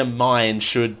Australia mine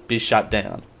should be shut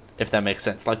down, if that makes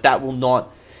sense. Like, that will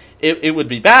not... It would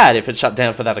be bad if it shut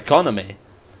down for that economy,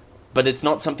 but it's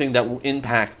not something that will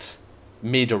impact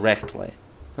me directly.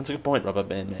 That's a good point, Rubber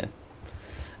Band Man.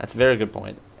 That's a very good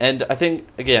point. And I think,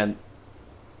 again,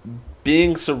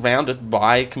 being surrounded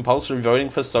by compulsory voting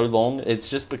for so long, it's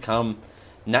just become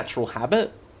natural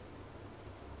habit.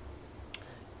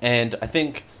 And I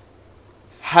think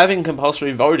having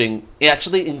compulsory voting, it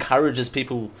actually encourages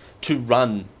people to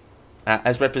run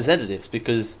as representatives,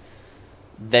 because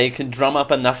they can drum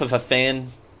up enough of a fan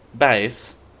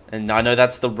base. And I know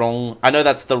that's the wrong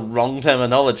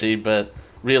terminology, but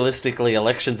realistically,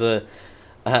 elections are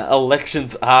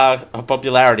a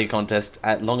popularity contest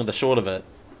at long and the short of it.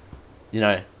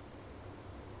 I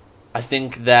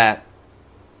think that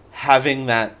having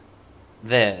that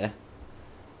there,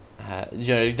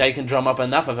 they can drum up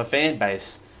enough of a fan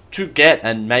base to get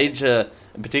a major,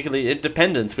 particularly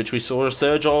independence, which we saw a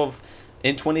surge of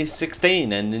in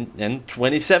 2016 and in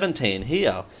 2017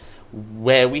 here,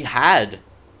 where we had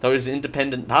those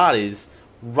independent parties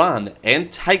run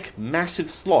and take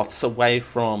massive slots away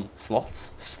from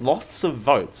slots of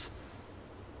votes.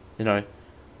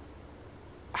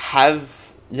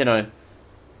 Have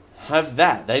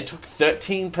that. They took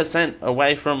 13%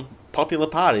 away from popular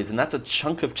parties, and that's a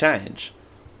chunk of change.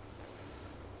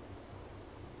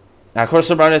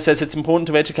 Corsobrano says it's important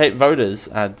to educate voters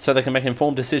so they can make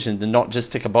informed decisions and not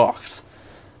just tick a box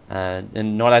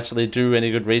and not actually do any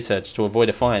good research to avoid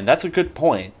a fine. That's a good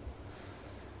point.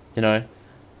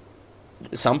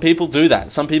 Some people do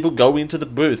that. Some people go into the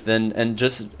booth and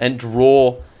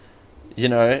draw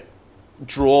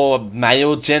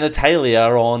male genitalia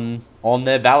on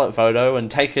their ballot photo and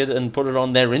take it and put it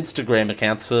on their Instagram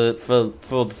accounts for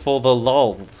the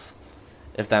lols,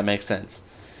 if that makes sense.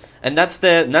 And that's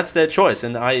their choice.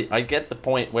 And I get the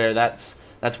point where that's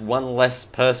one less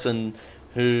person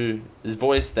who is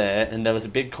voiced there. And there was a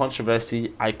big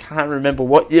controversy. I can't remember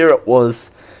what year it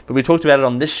was, but we talked about it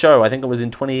on this show. I think it was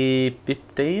in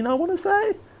 2015, I want to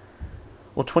say,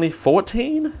 or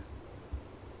 2014,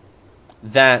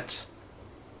 that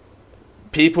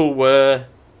people were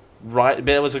right.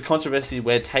 There was a controversy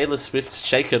where Taylor Swift's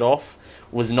 "Shake It Off"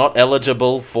 was not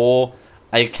eligible for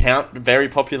a very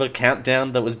popular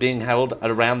countdown that was being held at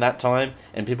around that time,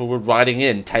 and people were writing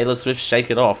in Taylor Swift's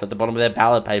 "Shake It Off" at the bottom of their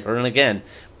ballot paper, and again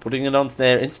putting it on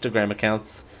their Instagram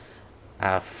accounts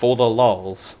for the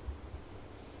lols.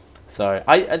 So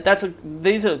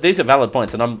these are valid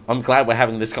points, and I'm glad we're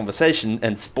having this conversation.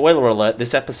 And spoiler alert,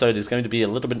 this episode is going to be a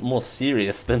little bit more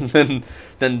serious than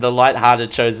the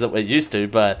light-hearted shows that we're used to.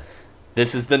 But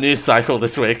this is the news cycle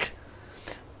this week.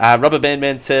 Rubber Band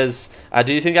Man says,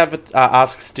 do you think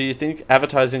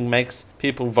advertising makes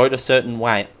people vote a certain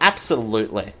way?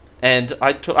 Absolutely. And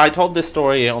I told this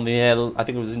story on the air. I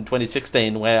think it was in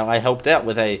 2016, where I helped out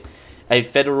with a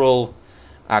federal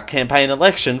campaign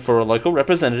election for a local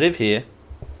representative here.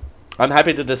 I'm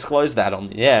happy to disclose that on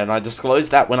the air, and I disclosed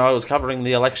that when I was covering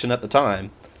the election at the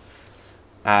time.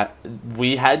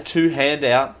 We had to hand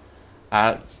out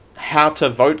how to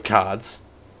vote cards,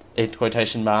 in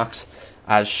quotation marks,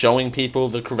 showing people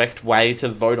the correct way to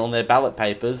vote on their ballot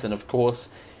papers, and of course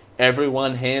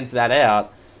everyone hands that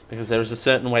out because there is a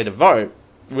certain way to vote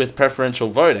with preferential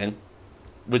voting,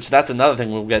 which that's another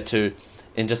thing we'll get to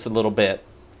in just a little bit.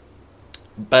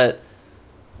 But,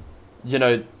 you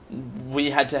know,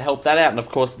 we had to help that out, and of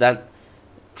course that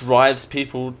drives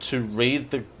people to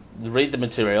read the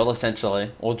material,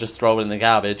 essentially, or just throw it in the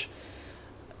garbage.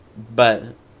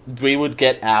 But we would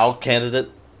get our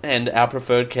candidate and our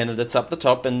preferred candidates up the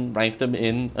top and rank them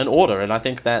in an order, and I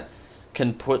think that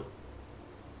can put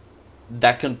a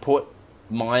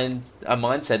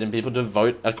mindset in people to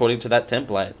vote according to that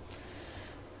template.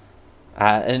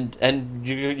 And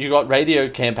you got radio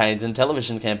campaigns and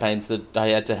television campaigns that I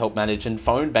had to help manage, and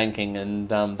phone banking and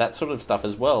that sort of stuff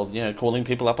as well. You know, calling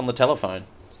people up on the telephone.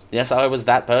 Yes, I was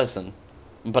that person,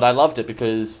 but I loved it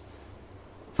because,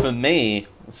 for me,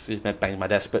 excuse me, banging my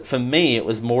desk. But for me, it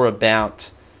was more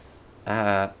about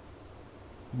kind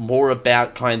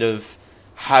of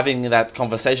having that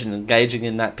conversation, engaging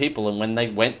in that people, and when they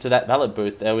went to that ballot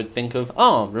booth, they would think of,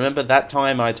 oh, remember that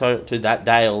time I talked to that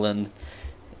Dale and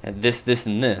this,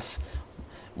 and this.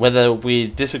 Whether we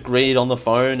disagreed on the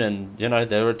phone, and, you know,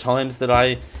 there were times that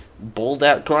I bawled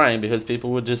out crying because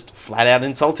people were just flat out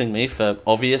insulting me for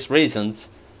obvious reasons,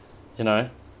 you know.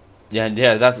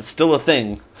 Yeah, that's still a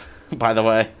thing, by the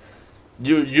way.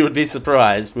 You would be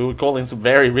surprised. We were calling some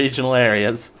very regional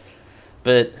areas.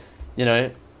 But, you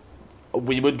know,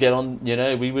 we would get on, you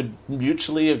know, we would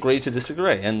mutually agree to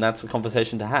disagree, and that's a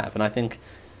conversation to have. And I think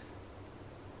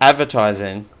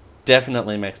advertising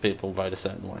definitely makes people vote a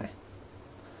certain way.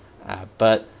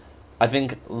 But I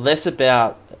think less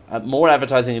about, more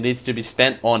advertising needs to be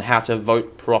spent on how to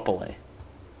vote properly,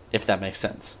 if that makes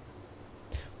sense.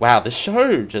 Wow, the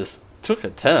show just took a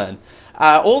turn.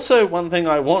 Also, one thing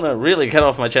I want to really get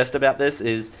off my chest about this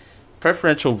is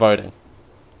preferential voting.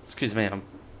 Excuse me, I'm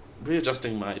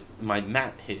readjusting my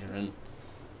mat here, and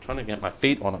trying to get my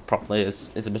feet on it properly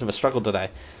is a bit of a struggle today.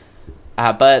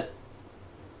 But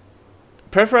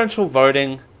preferential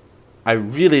voting, I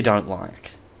really don't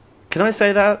like. Can I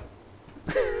say that?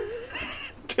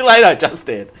 Too late, I just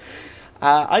did.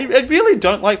 I really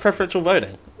don't like preferential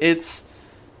voting. It's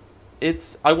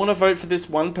I want to vote for this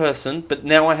one person, but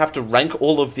now I have to rank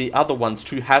all of the other ones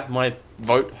to have my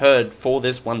vote heard for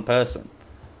this one person,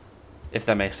 if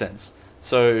that makes sense.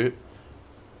 So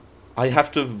I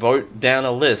have to vote down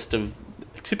a list of,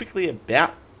 typically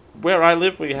about where I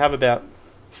live, we have about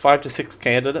 5 to 6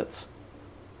 candidates.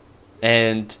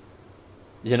 And,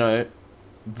 you know,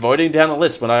 voting down a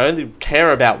list when I only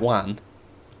care about one,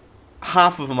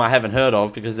 half of them I haven't heard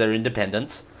of because they're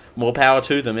independents. More power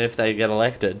to them if they get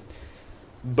elected.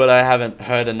 But I haven't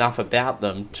heard enough about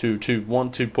them to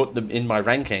want to put them in my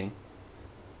ranking.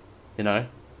 You know?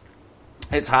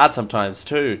 It's hard sometimes,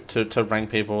 too, to rank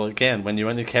people, again, when you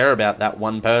only care about that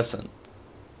one person.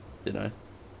 You know?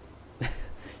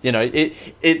 You know,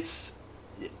 it's...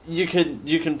 You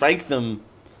can rank them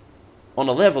on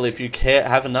a level if you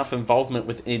have enough involvement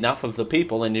with enough of the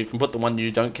people, and you can put the one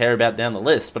you don't care about down the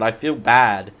list. But I feel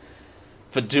bad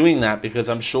for doing that because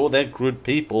I'm sure they're good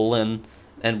people and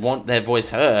want their voice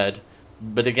heard.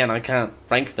 But again, I can't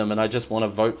rank them, and I just want to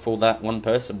vote for that one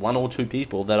person, one or two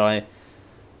people that I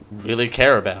really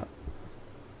care about.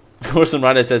 Orson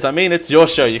Rhino says, I mean, it's your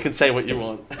show. You can say what you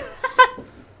want.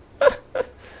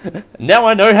 Now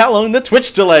I know how long the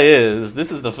Twitch delay is.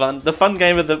 This is the fun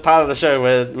game of the part of the show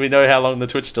where we know how long the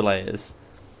Twitch delay is.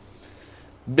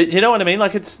 But you know what I mean?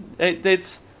 Like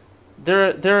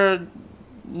there are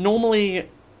normally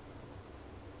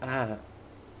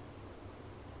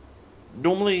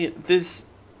this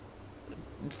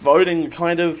voting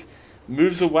kind of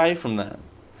moves away from that,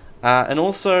 and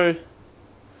also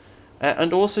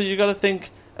you got to think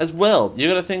as well. You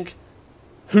got to think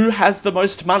who has the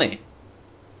most money.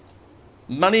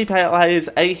 Money plays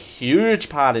a huge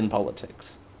part in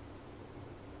politics.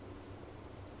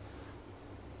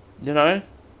 You know?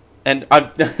 And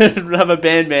I'm a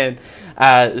bandman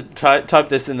typed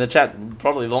this in the chat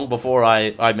probably long before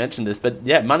I mentioned this. But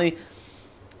yeah, money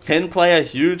can play a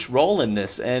huge role in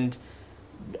this. And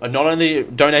not only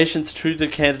donations to the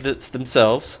candidates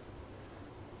themselves,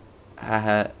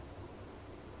 but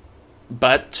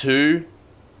to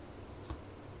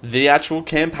the actual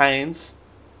campaigns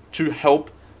to help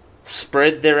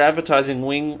spread their advertising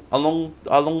wing along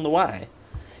the way.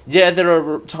 Yeah, there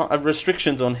are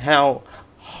restrictions on how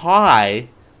high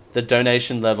the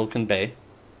donation level can be,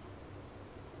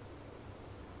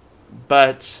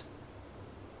 but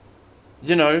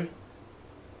you know,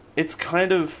 it's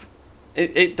kind of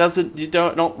it doesn't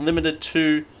not limited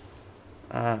to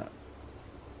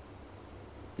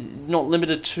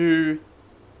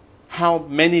how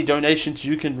many donations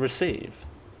you can receive.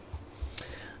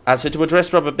 So to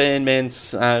address Rubber Band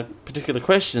Man's particular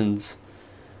questions,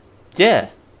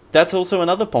 yeah, that's also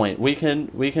another point. We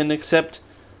can accept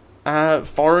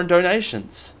foreign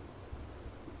donations.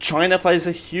 China plays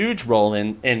a huge role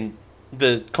in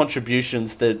the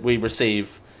contributions that we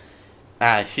receive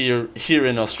here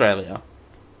in Australia.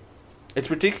 It's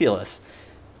ridiculous.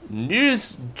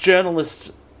 News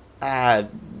journalist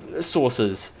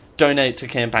sources donate to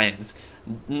campaigns.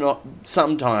 Not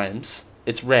sometimes,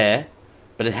 it's rare,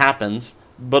 but it happens.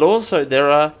 But also there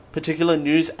are particular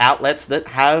news outlets that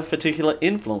have particular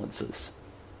influences.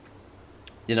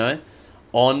 You know,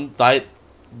 I'm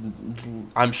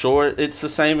sure it's the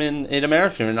same in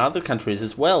America and other countries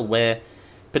as well, where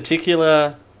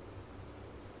particular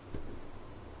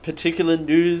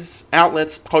news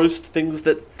outlets post things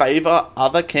that favour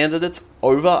other candidates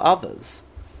over others.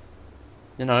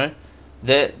 You know,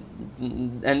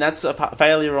 and that's a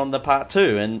failure on the part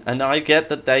too. And I get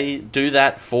that they do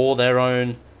that for their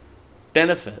own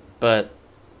benefit, but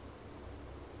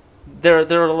there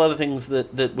are a lot of things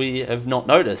that we have not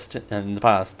noticed in the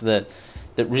past that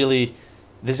really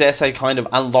this essay kind of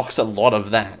unlocks a lot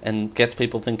of that and gets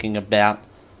people thinking about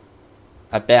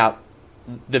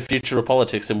the future of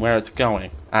politics and where it's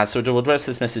going. So to address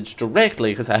this message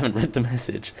directly, because I haven't read the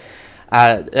message,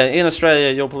 in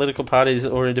Australia, your political parties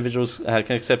or individuals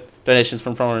can accept donations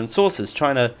from foreign sources.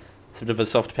 China, sort of a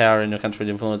soft power in your country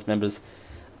to influence members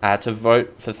to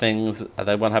vote for things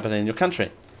they want happening in your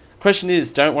country. Question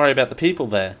is, don't worry about the people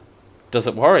there. Does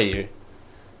it worry you?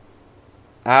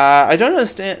 I don't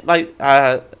understand.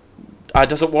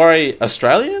 Does it worry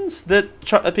Australians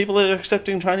that people are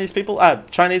accepting Chinese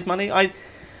money? I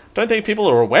don't think people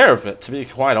are aware of it, to be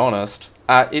quite honest.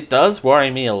 It does worry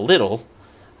me a little,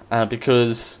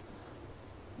 because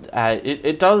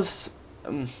it does.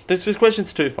 This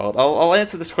question's twofold. I'll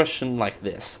answer this question like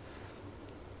this.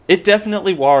 It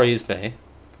definitely worries me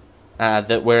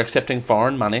that we're accepting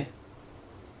foreign money.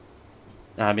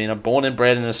 I mean, I'm born and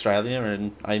bred in Australia,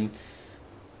 and I'm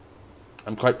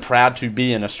quite proud to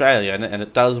be in Australia, and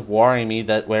it does worry me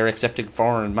that we're accepting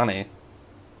foreign money.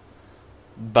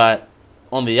 But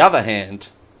on the other hand,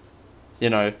 you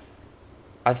know,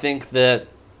 I think that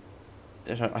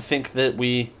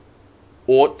we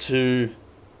ought to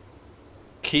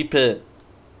keep it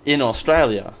in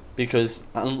Australia, because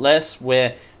unless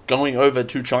we're going over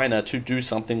to China to do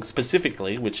something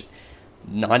specifically, which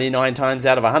 99 times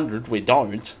out of 100 we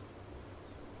don't,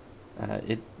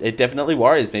 it definitely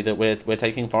worries me that we're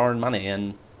taking foreign money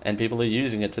and people are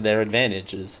using it to their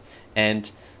advantages,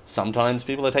 and sometimes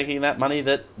people are taking that money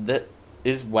that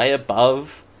is way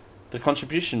above the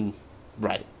contribution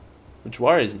rate, which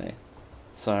worries me.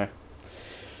 So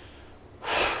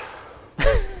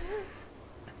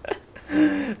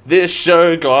this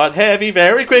show got heavy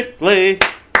very quickly.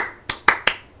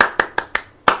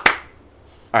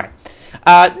 Alright.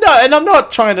 No, and I'm not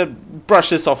trying to brush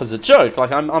this off as a joke.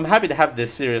 Like, I'm happy to have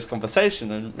this serious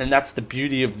conversation, and that's the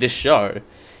beauty of this show.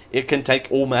 It can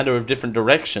take all manner of different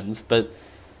directions, but,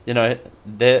 you know,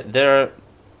 there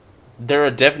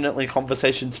are definitely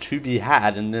conversations to be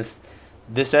had in this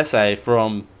essay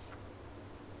from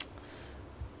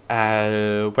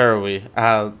where are we?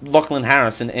 Lachlan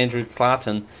Harris and Andrew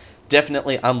Clarton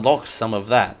definitely unlocked some of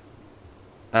that.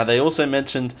 They also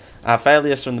mentioned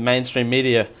failures from the mainstream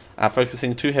media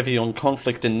focusing too heavy on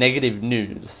conflict and negative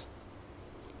news.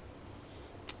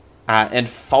 And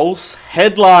false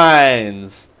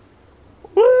headlines.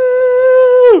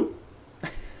 Woo!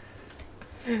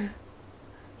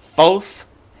 False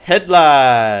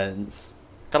headlines.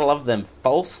 Gotta love them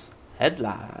false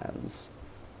headlines.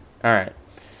 Alright.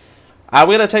 We're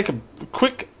going to take a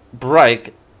quick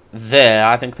break there.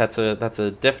 I think that's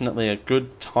a definitely a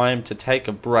good time to take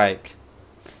a break.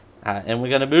 And we're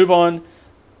going to move on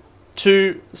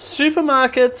to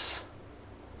supermarkets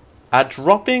are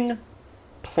dropping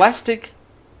plastic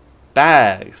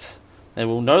bags. They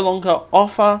will no longer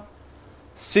offer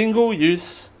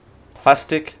single-use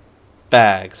plastic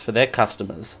bags for their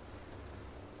customers.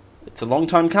 It's a long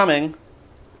time coming,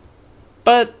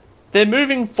 but they're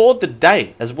moving forward the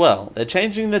date as well. They're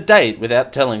changing the date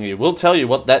without telling you. We'll tell you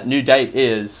what that new date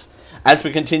is as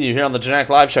we continue here on the Generic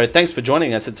Live Show. Thanks for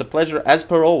joining us. It's a pleasure as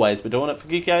per always. We're doing it for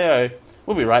Geek.io.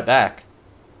 We'll be right back.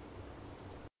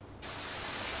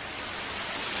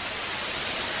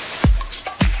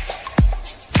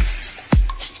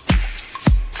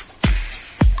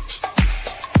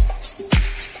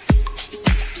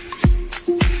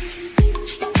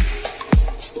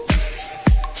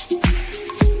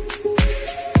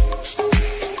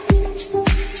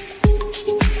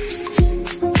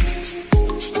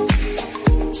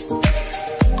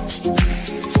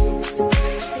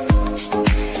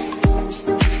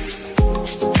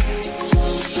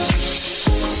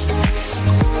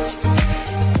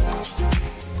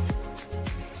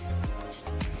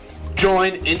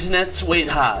 Join internet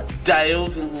sweetheart Dale.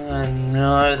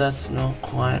 No, that's not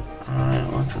quite right.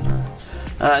 What's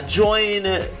it? Join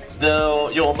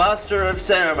your master of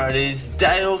ceremonies,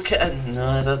 Dale.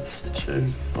 No, that's too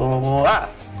far.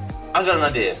 I got an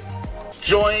idea.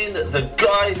 Join the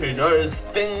guy who knows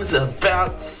things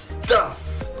about stuff.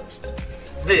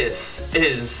 This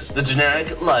is the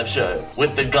Generic Live Show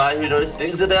with the guy who knows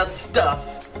things about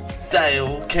stuff,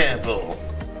 Dale Campbell.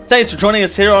 Thanks for joining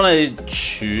us here on a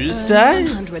Tuesday.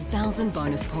 100,000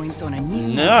 bonus points on a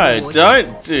new. No,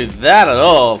 don't do that at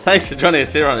all. Thanks for joining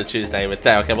us here on a Tuesday with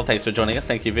Dale Campbell. Thanks for joining us.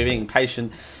 Thank you for being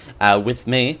patient with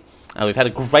me. We've had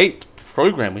a great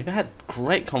program. We've had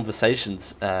great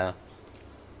conversations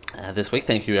this week.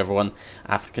 Thank you, everyone,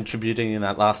 for contributing in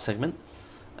that last segment.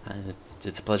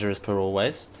 It's a pleasure as per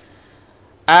always.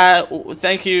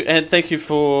 Thank you, and thank you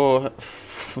for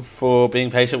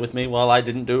being patient with me while I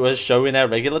didn't do a show in our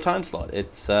regular time slot.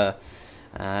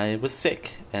 I was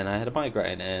sick, and I had a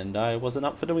migraine, and I wasn't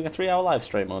up for doing a 3-hour live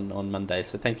stream on Monday.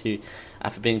 So thank you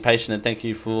for being patient, and thank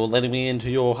you for letting me into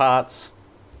your hearts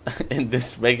in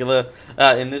this irregular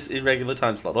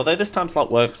time slot. Although this time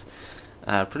slot works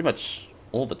pretty much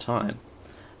all the time.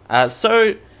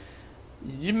 So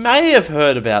you may have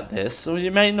heard about this, or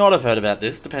you may not have heard about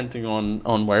this, depending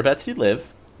on whereabouts you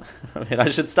live. I mean,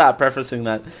 I should start prefacing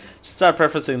that.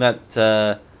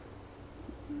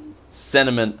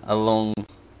 Sentiment along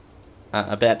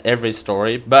about every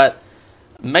story. But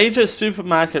major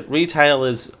supermarket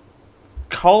retailers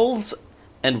Coles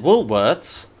and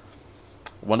Woolworths,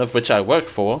 one of which I work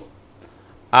for,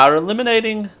 are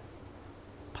eliminating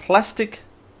plastic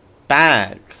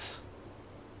bags.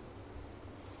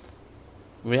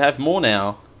 We have more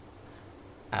now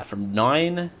from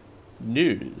 9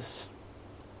 News.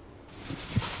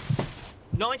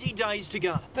 90 days to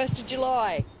go. 1st of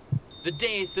July. The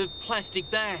death of plastic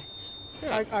bags.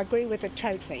 Yeah. I agree with it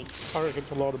totally. I reckon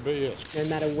it's a lot of BS. No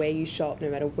matter where you shop, no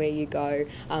matter where you go,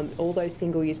 all those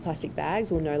single-use plastic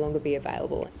bags will no longer be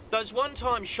available. Those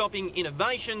one-time shopping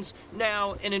innovations,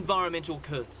 now an environmental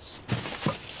curse.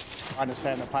 I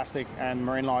understand that plastic and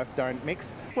marine life don't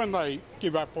mix. When they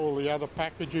give up all the other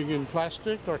packaging in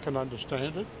plastic, I can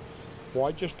understand it.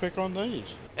 Why just pick on these?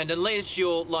 And unless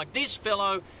you're like this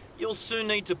fellow, you'll soon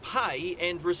need to pay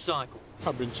and recycle.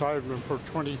 I've been saving them for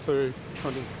 25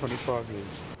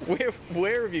 years.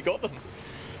 Where have you got them?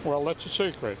 Well, that's a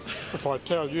secret. If I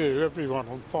tell you, everyone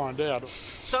will find out.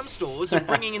 Some stores are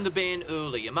bringing in the ban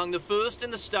early. Among the first in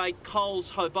the state,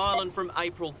 Coles Hope Island from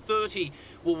April 30.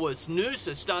 Woolworths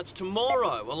Noosa starts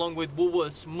tomorrow, along with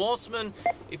Woolworths Mossman.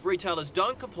 If retailers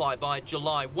don't comply by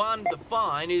July 1, the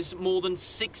fine is more than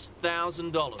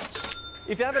 $6,000.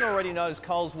 If you haven't already noticed,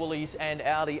 Coles, Woolies and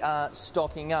Aldi are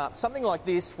stocking up. Something like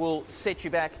this will set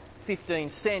you back 15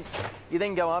 cents. You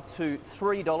then go up to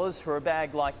 $3 for a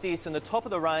bag like this, and the top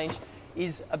of the range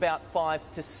is about $5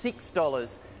 to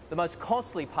 $6. The most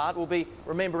costly part will be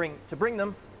remembering to bring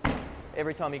them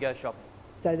every time you go shopping.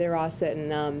 So there are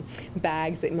certain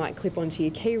bags that might clip onto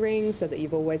your key rings so that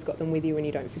you've always got them with you and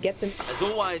you don't forget them. As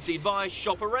always, the advice,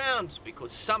 shop around,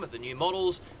 because some of the new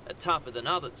models are tougher than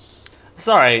others.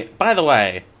 Sorry, by the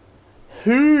way,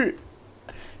 who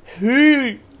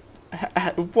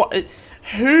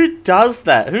does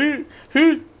that? Who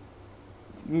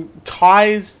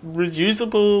ties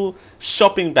reusable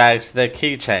shopping bags to their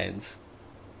keychains?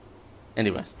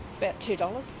 Anyway. About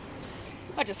 $2.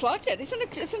 I just liked it. Isn't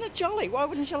it jolly? Why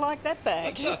wouldn't you like that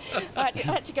bag? I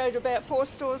had to go to about 4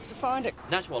 stores to find it.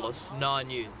 Nash Wallace, 9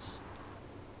 News.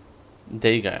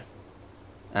 There you go.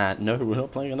 No, we're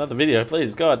not playing another video,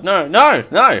 please, God, no. All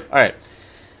right.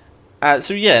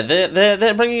 So yeah,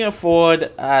 they're bringing it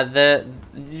forward.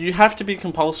 You have to be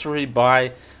compulsory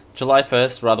by July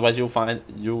 1st, or otherwise you'll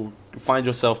find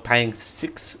yourself paying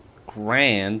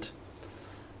 $6,000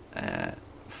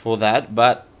 for that.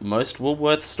 But most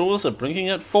Woolworths stores are bringing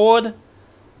it forward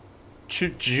to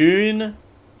June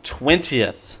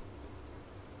 20th.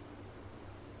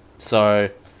 So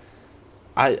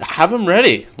I have them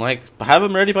ready. Have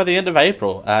them ready by the end of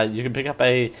April. You can pick up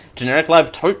a Generic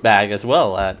Live tote bag as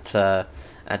well at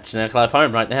Generic Live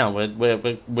Home right now.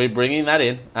 We're bringing that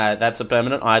in. That's a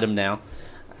permanent item now.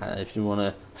 If you want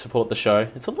to support the show,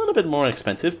 it's a little bit more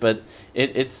expensive, but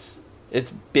it's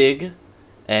big,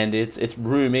 and it's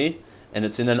roomy, and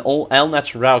it's in an all al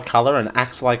natural color, and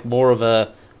acts like more of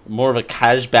a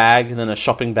cash bag than a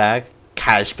shopping bag.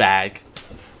 Cash bag.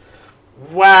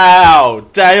 Wow,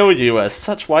 Dale, you are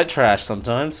such white trash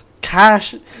sometimes.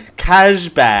 Cash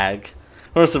bag.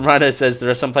 Horace Rhino says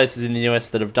there are some places in the US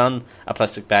that have done a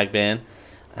plastic bag ban,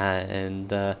 and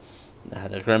the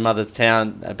grandmother's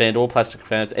town banned all plastic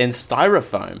bags and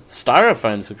styrofoam.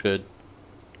 Styrofoam's a good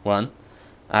one.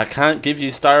 I can't give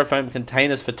you styrofoam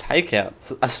containers for takeout.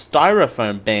 A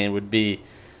styrofoam ban would be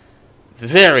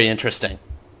very interesting,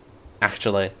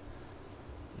 actually.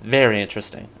 Very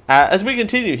interesting. As we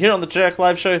continue here on the Generic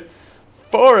Live Show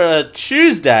for a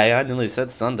Tuesday. I nearly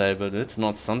said Sunday, but it's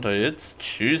not Sunday. It's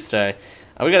Tuesday.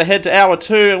 We're going to head to hour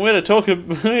 2, and we're going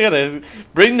to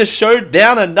bring the show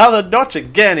down another notch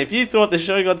again. If you thought the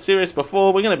show got serious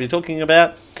before, we're going to be talking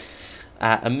about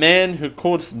a man who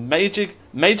caused major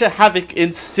havoc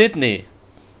in Sydney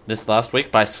this last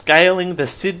week by scaling the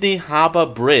Sydney Harbour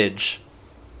Bridge.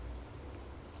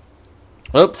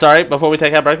 Oops, sorry, before we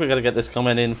take our break, we've got to get this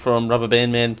comment in from Rubber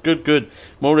Band Man. Good.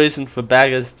 More reason for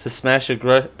baggers to smash your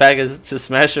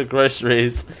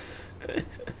groceries.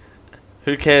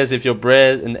 Who cares if your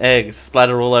bread and eggs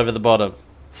splatter all over the bottom?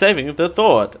 Saving the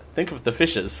thought. Think of the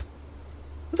fishes.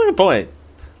 That's a good point.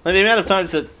 Like the amount of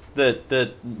times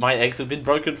that my eggs have been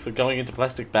broken for going into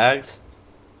plastic bags.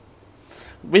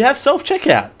 We have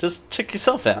self-checkout. Just check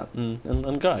yourself out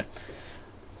and go.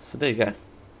 So there you go.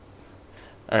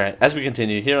 Alright, as we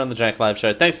continue here on the Jack Live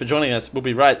Show, thanks for joining us. We'll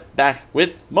be right back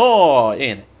with more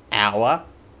in hour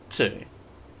 2.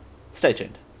 Stay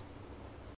tuned.